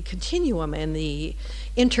appreciated the continuum and the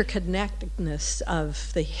interconnectedness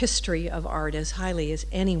of the history of art as highly as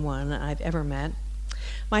anyone I've ever met,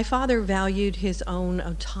 my father valued his own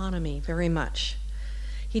autonomy very much.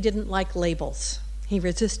 He didn't like labels. He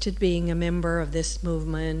resisted being a member of this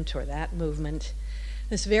movement or that movement.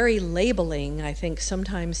 This very labeling, I think,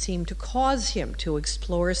 sometimes seemed to cause him to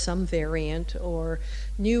explore some variant or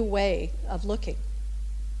new way of looking.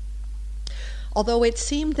 Although it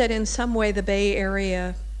seemed that in some way the Bay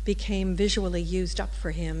Area became visually used up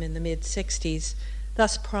for him in the mid-60s,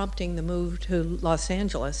 thus prompting the move to Los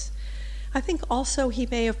Angeles, I think also he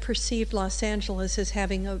may have perceived Los Angeles as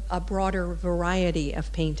having a broader variety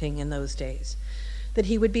of painting in those days, that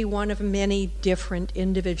he would be one of many different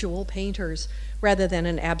individual painters rather than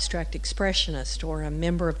an abstract expressionist or a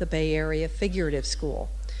member of the Bay Area figurative school.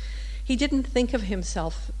 He didn't think of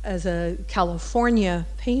himself as a California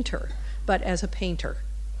painter, but as a painter.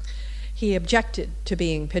 He objected to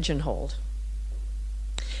being pigeonholed.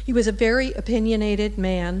 He was a very opinionated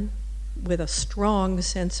man with a strong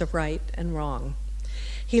sense of right and wrong.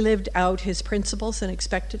 He lived out his principles and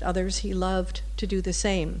expected others he loved to do the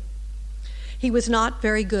same. He was not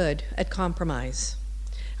very good at compromise.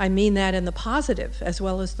 I mean that in the positive as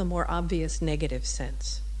well as the more obvious negative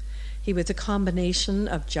sense. He was a combination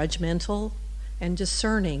of judgmental and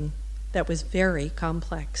discerning that was very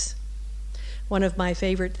complex. One of my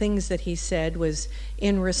favorite things that he said was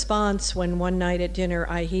in response when one night at dinner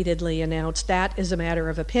I heatedly announced, "That is a matter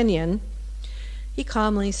of opinion," he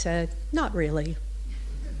calmly said, "Not really."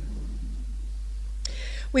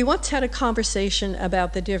 We once had a conversation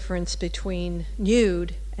about the difference between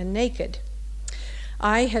nude and naked.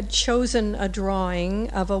 I had chosen a drawing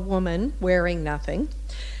of a woman wearing nothing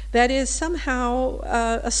that is somehow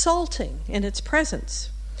assaulting in its presence.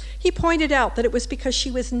 He pointed out that it was because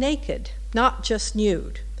she was naked, not just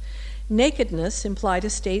nude. Nakedness implied a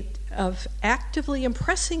state of actively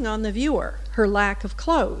impressing on the viewer her lack of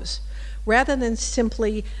clothes, rather than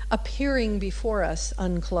simply appearing before us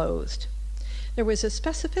unclothed. There was a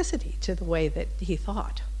specificity to the way that he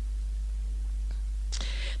thought.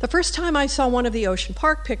 The first time I saw one of the Ocean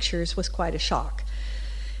Park pictures was quite a shock.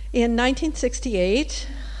 In 1968,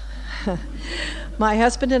 my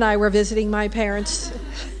husband and I were visiting my parents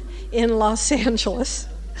in Los Angeles,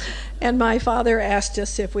 and my father asked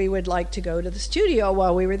us if we would like to go to the studio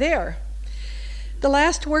while we were there. The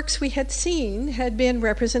last works we had seen had been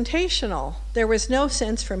representational. There was no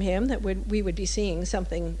sense from him that we would be seeing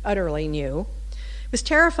something utterly new. It was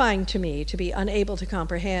terrifying to me to be unable to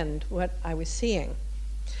comprehend what I was seeing.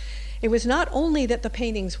 It was not only that the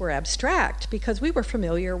paintings were abstract, because we were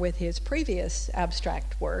familiar with his previous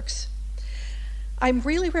abstract works. I'm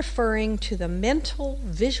really referring to the mental,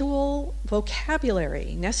 visual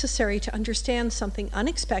vocabulary necessary to understand something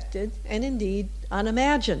unexpected and indeed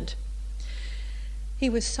unimagined. He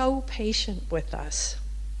was so patient with us.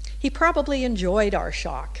 He probably enjoyed our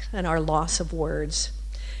shock and our loss of words.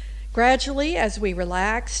 Gradually, as we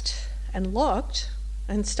relaxed and looked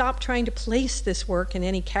and stopped trying to place this work in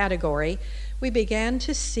any category, we began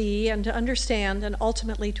to see and to understand and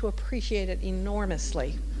ultimately to appreciate it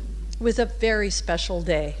enormously. It was a very special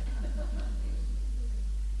day.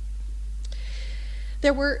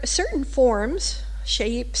 There were certain forms,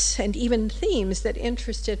 shapes, and even themes that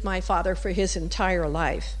interested my father for his entire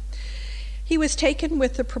life. He was taken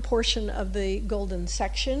with the proportion of the golden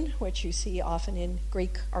section, which you see often in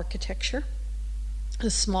Greek architecture.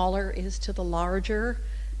 The smaller is to the larger,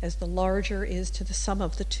 as the larger is to the sum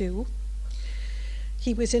of the two.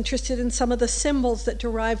 He was interested in some of the symbols that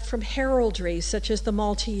derived from heraldry, such as the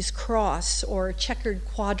Maltese cross, or checkered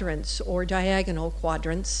quadrants, or diagonal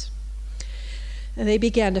quadrants. And they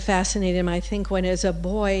began to fascinate him, I think, when as a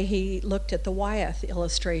boy he looked at the Wyeth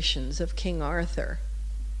illustrations of King Arthur.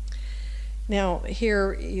 Now,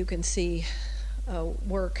 here you can see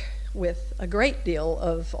work with a great deal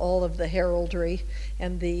of all of the heraldry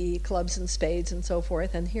and the clubs and spades and so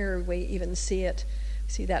forth. And here we even see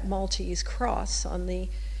that Maltese cross on the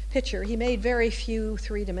picture. He made very few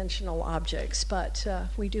three-dimensional objects, but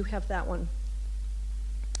we do have that one.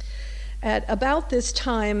 At about this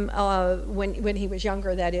time, when he was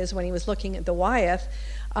younger, that is, when he was looking at the Wyeth,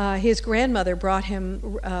 his grandmother brought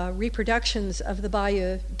him reproductions of the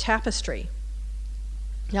Bayeux tapestry.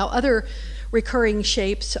 Now, other recurring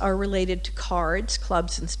shapes are related to cards,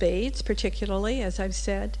 clubs, and spades, particularly, as I've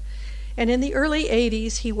said. And in the early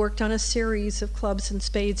 80s, he worked on a series of clubs and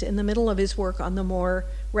spades in the middle of his work on the more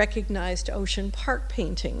recognized Ocean Park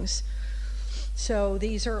paintings. So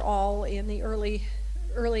these are all in the early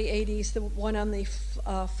 80s. The one on the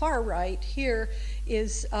far right here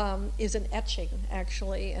is an etching,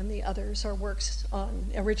 actually, and the others are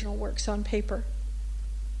original works on paper.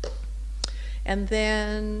 And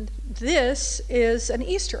then this is an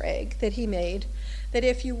Easter egg that he made, that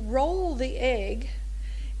if you roll the egg,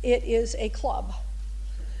 it is a club.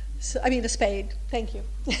 A spade, thank you.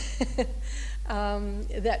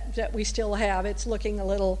 That we still have. It's looking a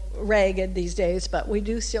little ragged these days, but we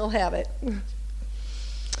do still have it.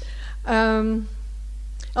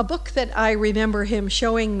 A book that I remember him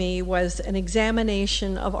showing me was an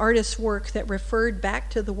examination of artists' work that referred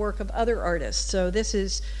back to the work of other artists. So this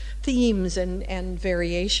is themes and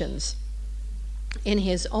variations. In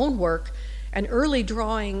his own work, an early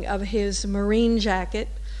drawing of his marine jacket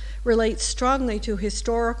relates strongly to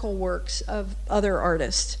historical works of other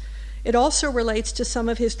artists. It also relates to some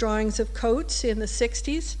of his drawings of coats in the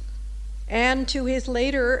 60s and to his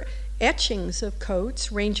later etchings of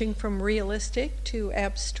coats, ranging from realistic to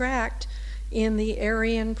abstract, in the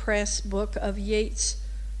Arian Press book of Yeats'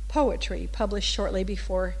 poetry, published shortly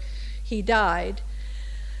before he died.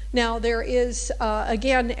 Now, there is,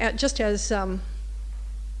 again, just as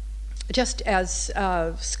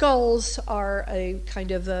skulls are a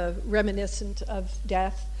kind of a reminiscent of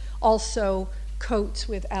death, also coats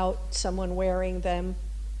without someone wearing them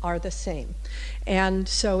are the same. And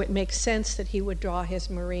so it makes sense that he would draw his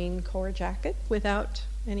Marine Corps jacket without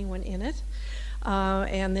anyone in it,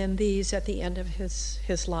 and then these at the end of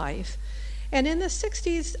his life. And in the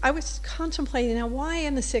 60s, I was contemplating, now why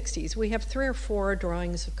in the 60s? We have 3 or 4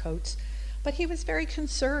 drawings of coats But he was very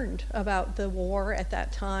concerned about the war at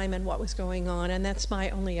that time and what was going on, and that's my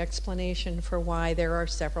only explanation for why there are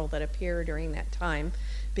several that appear during that time,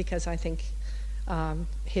 because I think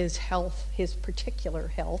his health, his particular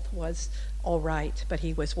health, was all right, but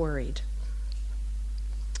he was worried.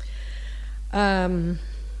 My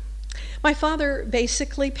father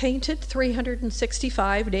basically painted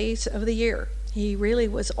 365 days of the year. He really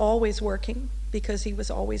was always working because he was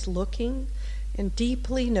always looking and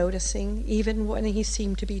deeply noticing, even when he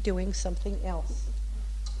seemed to be doing something else.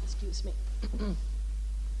 Excuse me.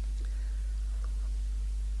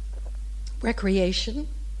 Recreation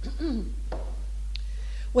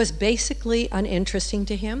was basically uninteresting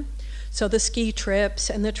to him. So the ski trips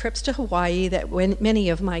and the trips to Hawaii that many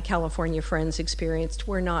of my California friends experienced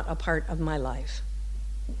were not a part of my life.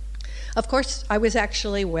 Of course, I was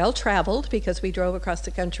actually well-traveled because we drove across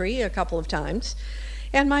the country a couple of times.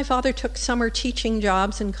 And my father took summer teaching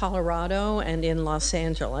jobs in Colorado and in Los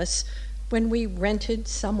Angeles when we rented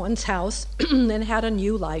someone's house and had a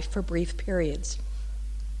new life for brief periods.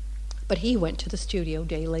 But he went to the studio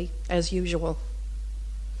daily, as usual.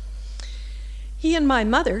 He and my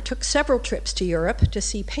mother took several trips to Europe to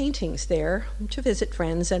see paintings there, to visit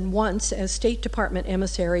friends, and once as State Department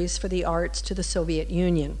emissaries for the arts to the Soviet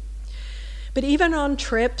Union. But even on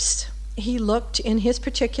trips, he looked in his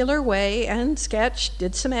particular way and sketched,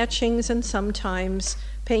 did some etchings, and sometimes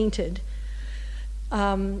painted.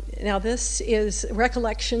 Now this is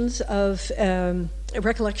recollections of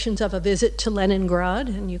a visit to Leningrad,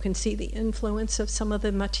 and you can see the influence of some of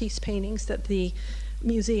the Matisse paintings that the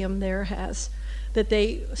museum there has, that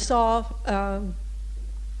they saw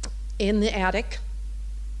in the attic,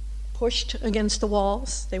 pushed against the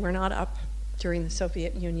walls. They were not up during the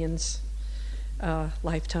Soviet Union's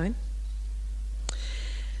lifetime.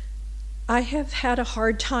 I have had a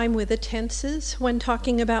hard time with the tenses when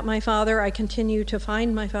talking about my father. I continue to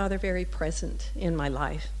find my father very present in my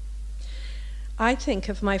life. I think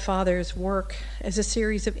of my father's work as a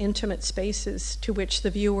series of intimate spaces to which the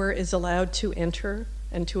viewer is allowed to enter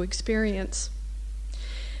and to experience.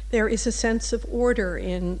 There is a sense of order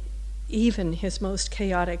in even his most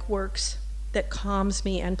chaotic works that calms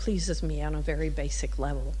me and pleases me on a very basic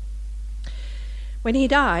level. When he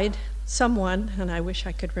died, someone, and I wish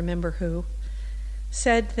I could remember who,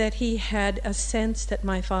 said that he had a sense that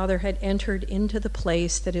my father had entered into the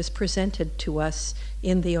place that is presented to us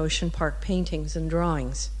in the Ocean Park paintings and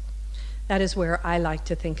drawings. That is where I like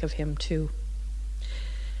to think of him too.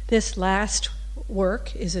 This last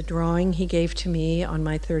work is a drawing he gave to me on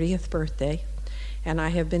my 30th birthday, and I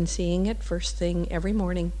have been seeing it first thing every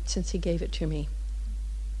morning since he gave it to me.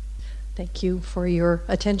 Thank you for your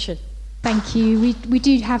attention. Thank you. We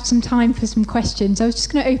do have some time for some questions. I was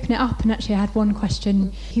just going to open it up, and actually I had one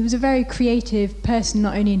question. He was a very creative person,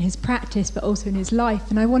 not only in his practice but also in his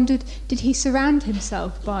life, and I wondered, did he surround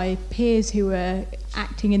himself by peers who were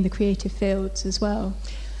acting in the creative fields as well?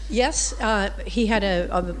 Yes, he had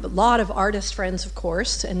a lot of artist friends, of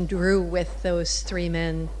course, and drew with those three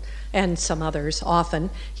men and some others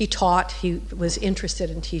often. He taught, he was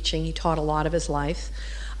interested in teaching, he taught a lot of his life.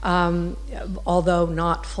 Although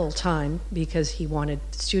not full-time because he wanted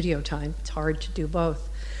studio time. It's hard to do both.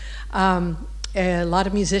 A lot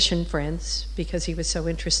of musician friends because he was so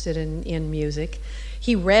interested in music.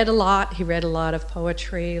 He read a lot. He read a lot of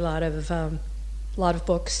poetry, a lot of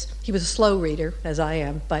books. He was a slow reader, as I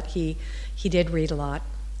am, but he did read a lot.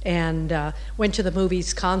 And went to the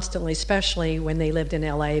movies constantly, especially when they lived in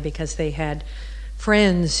LA, because they had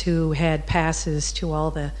friends who had passes to all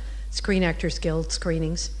the Screen Actors Guild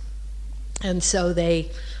screenings, and so they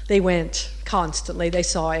went constantly. They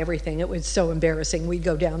saw everything. It was so embarrassing. We'd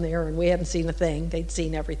go down there and we hadn't seen a thing. They'd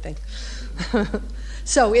seen everything.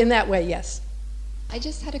 So in that way, yes. I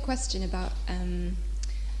just had a question about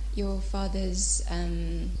your father's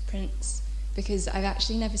prints, because I've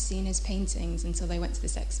actually never seen his paintings until I went to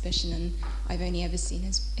this exhibition, and I've only ever seen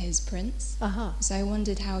his prints. So I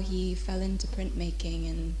wondered how he fell into printmaking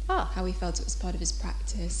and how he felt it was part of his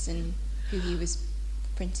practice and who he was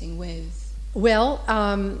printing with. Well,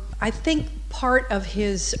 I think part of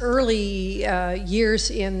his early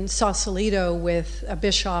years in Sausalito with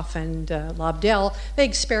Bischoff and Lobdell, they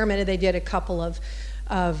experimented. They did a couple of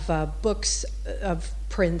books of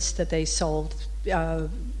prints that they sold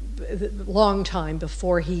long time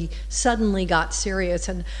before he suddenly got serious.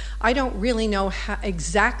 And I don't really know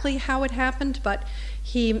exactly how it happened, but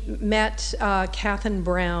he met Catherine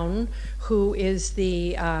Brown, who is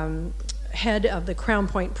the head of the Crown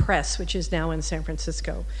Point Press, which is now in San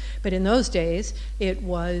Francisco. But in those days, it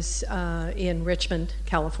was in Richmond,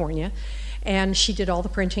 California. And she did all the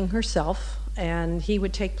printing herself. And he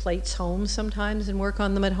would take plates home sometimes and work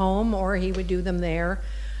on them at home, or he would do them there.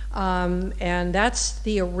 And that's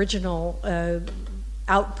the original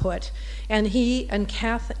output. And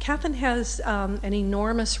Catherine has an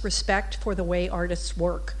enormous respect for the way artists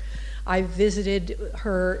work. I visited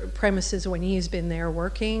her premises when he's been there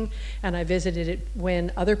working, and I visited it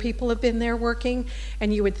when other people have been there working,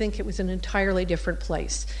 and you would think it was an entirely different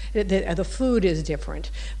place. The food is different.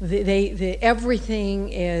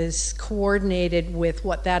 Everything is coordinated with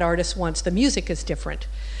what that artist wants. The music is different.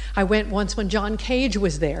 I went once when John Cage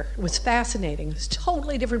was there. It was fascinating. It was a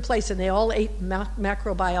totally different place, and they all ate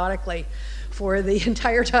macrobiotically for the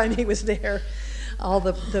entire time he was there. All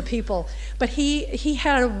the people. But he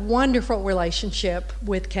had a wonderful relationship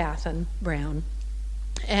with Catherine Brown.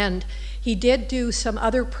 And he did do some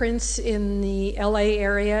other prints in the LA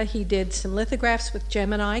area. He did some lithographs with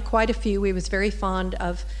Gemini, quite a few. He was very fond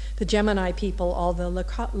of the Gemini people. All the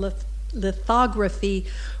lithography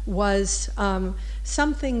was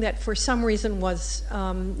something that for some reason was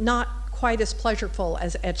not quite as pleasurable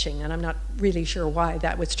as etching, and I'm not really sure why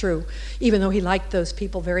that was true, even though he liked those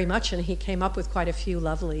people very much, and he came up with quite a few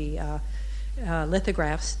lovely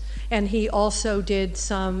lithographs. And he also did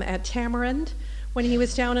some at Tamarind when he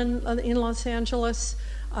was down in Los Angeles.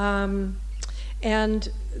 And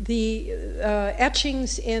the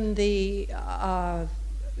etchings in the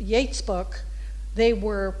Yates book, they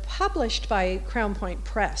were published by Crown Point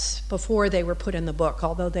Press before they were put in the book,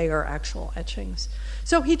 although they are actual etchings.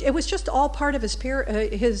 So it was just all part of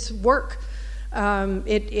his work.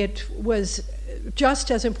 It was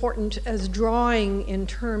just as important as drawing in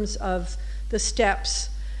terms of the steps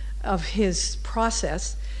of his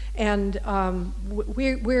process. And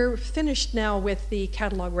we're finished now with the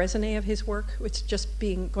catalog raisonné of his work. It's just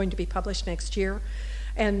going to be published next year.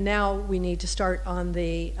 And now we need to start on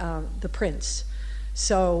the prints.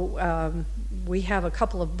 So we have a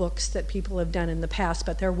couple of books that people have done in the past,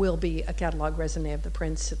 but there will be a catalog raisonné of the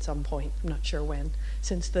prints at some point. I'm not sure when.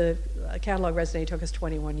 Since the catalog raisonné took us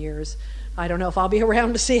 21 years. I don't know if I'll be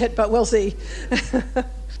around to see it, but we'll see.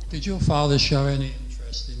 Did your father show any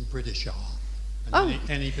interest in British art? And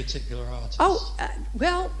any particular artist?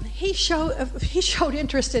 Well, he showed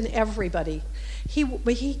interest in everybody.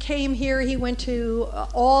 He came here. He went to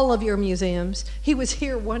all of your museums. He was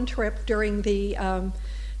here one trip during the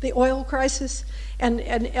oil crisis, and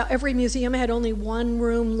every museum had only one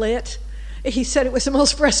room lit. He said it was the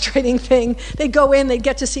most frustrating thing. They'd go in, they'd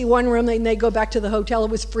get to see one room, then they'd go back to the hotel. It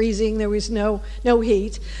was freezing, there was no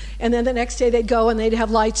heat. And then the next day they'd go and they'd have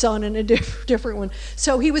lights on in a different one.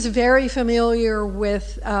 So he was very familiar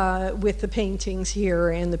with the paintings here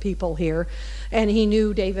and the people here. And he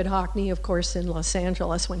knew David Hockney, of course, in Los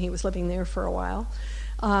Angeles when he was living there for a while.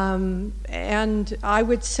 And I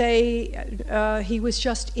would say he was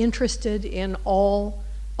just interested in all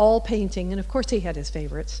painting. And of course he had his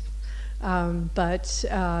favorites. But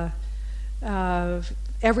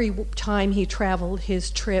every time he traveled,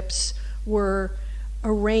 his trips were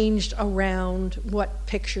arranged around what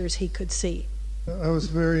pictures he could see. I was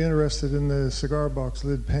very interested in the cigar box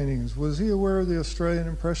lid paintings. Was he aware of the Australian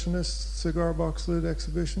Impressionist cigar box lid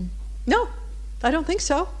exhibition? No, I don't think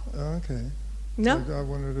so. Okay. No. I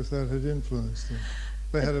wondered if that had influenced him.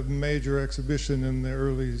 They had a major exhibition in the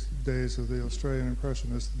early days of the Australian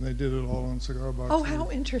Impressionists, and they did it all on cigar boxes. Oh,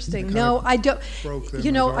 how interesting. No, I don't.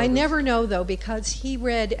 You know, I never know, though, because he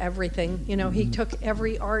read everything. You know, he took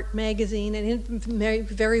every art magazine, and it may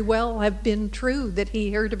very well have been true that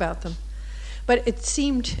he heard about them. But it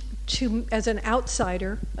seemed to, as an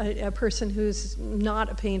outsider, a person who's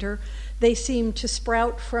not a painter, they seemed to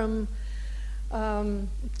sprout from, from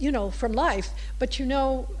life. But,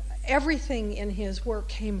 everything in his work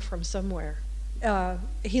came from somewhere.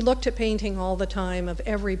 He looked at painting all the time of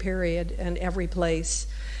every period and every place,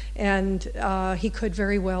 and he could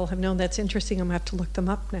very well have known. That's interesting. I'm going to have to look them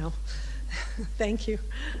up now. Thank you.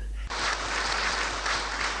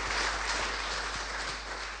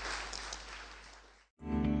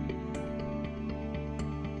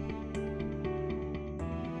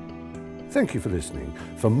 Thank you for listening.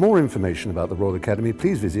 For more information about the Royal Academy,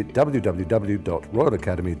 please visit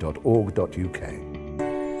www.royalacademy.org.uk.